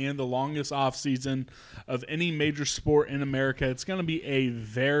season and the longest off season of any major sport in America, it's going to be a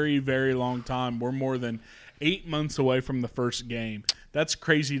very, very long time. We're more than 8 months away from the first game. That's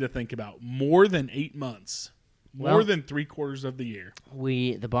crazy to think about. More than 8 months. More than 3/4 of the year.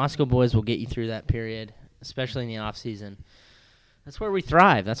 The Bosco boys will get you through that period, especially in the off season. That's where we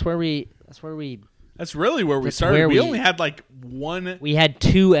thrive. That's really where we started. We only had one. We had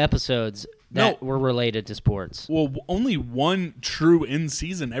 2 episodes that were related to sports. Well, only one true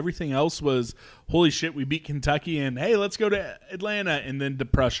in-season. Everything else was, holy shit, we beat Kentucky, and hey, let's go to Atlanta, and then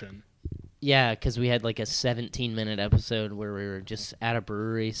depression. Yeah, because we had a 17-minute episode where we were just at a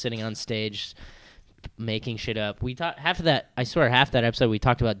brewery, sitting on stage, making shit up. We thought half that episode we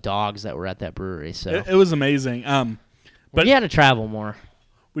talked about dogs that were at that brewery. So it was amazing. But we had to travel more.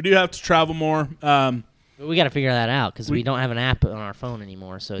 We do have to travel more. We got to figure that out because we don't have an app on our phone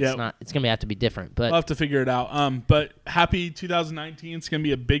anymore, so it's not. It's gonna have to be different. But we'll have to figure it out. But happy 2019. It's gonna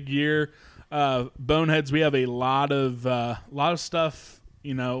be a big year. Boneheads. We have a lot of stuff.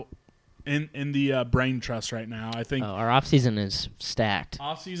 In the brain trust right now. I think our off season is stacked.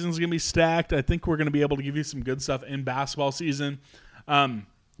 Off season is gonna be stacked. I think we're gonna be able to give you some good stuff in basketball season.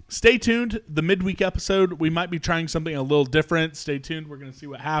 Stay tuned. The midweek episode, we might be trying something a little different. Stay tuned. We're going to see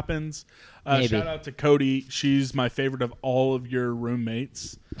what happens. Shout out to Cody. She's my favorite of all of your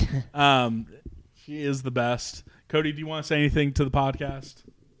roommates. She is the best. Cody, do you want to say anything to the podcast?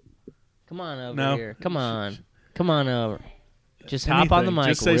 Come on over here. Come on over. Just hop on the mic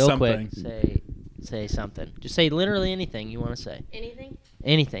Just say real something. quick. Say something. Just say literally anything you want to say. Anything?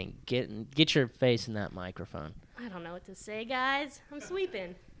 Anything. Get your face in that microphone. I don't know what to say, guys. I'm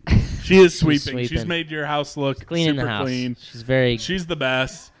sweeping. She is sweeping. She's made your house look super clean. She's the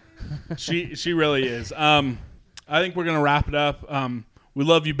best. She really is. I think we're gonna wrap it up. We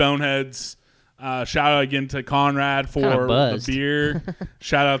love you, Boneheads. Shout out again to Conrad for the beer.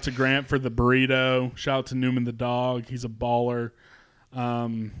 Shout out to Grant for the burrito. Shout out to Newman the dog. He's a baller.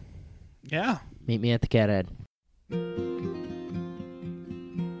 Yeah. Meet me at the Cat Ed.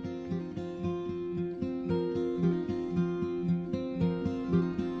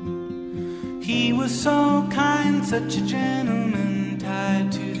 He was so kind, such a gentleman,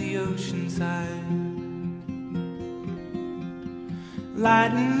 tied to the ocean side.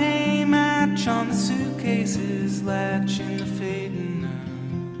 Lighting a match on the suitcases, latch in the fading of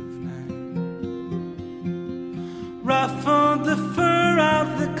night. Ruffled the fur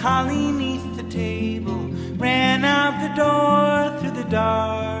of the collie neath the table, ran out the door through the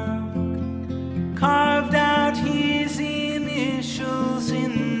dark, carved out his initials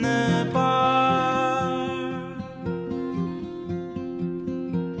in the bar.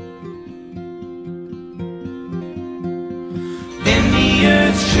 Then the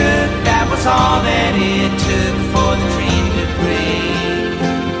earth shook, that was all that it took for the dream to break.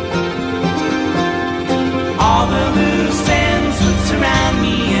 All the loose ends would surround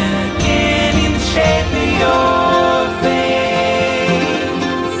me again in the shape of your face.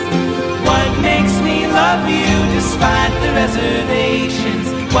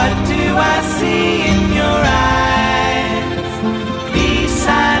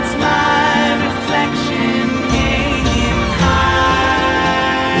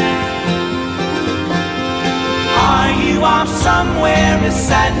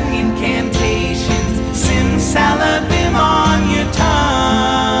 reciting incantations, simsalabim on your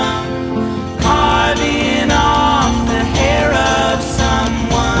tongue, carving off the hair of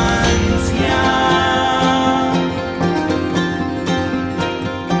someone's young.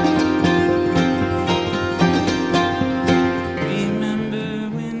 Remember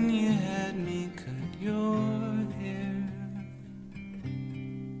when you had me cut your hair?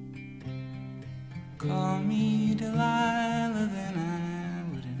 Call me Delilah, then I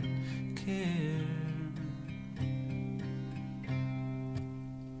wouldn't care.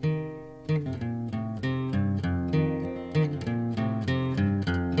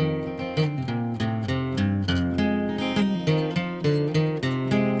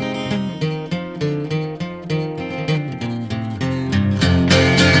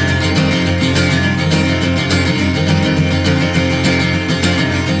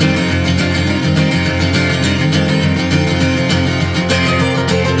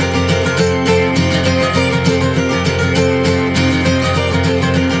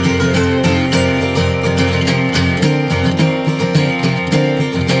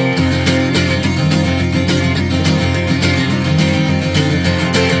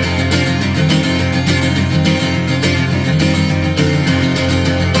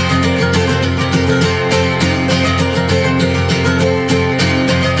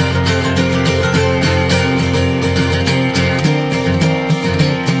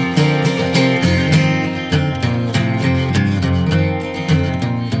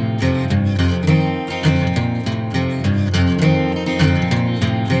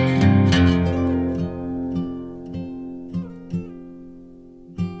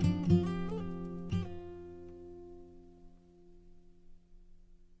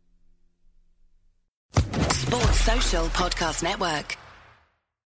 Sports Social Podcast Network.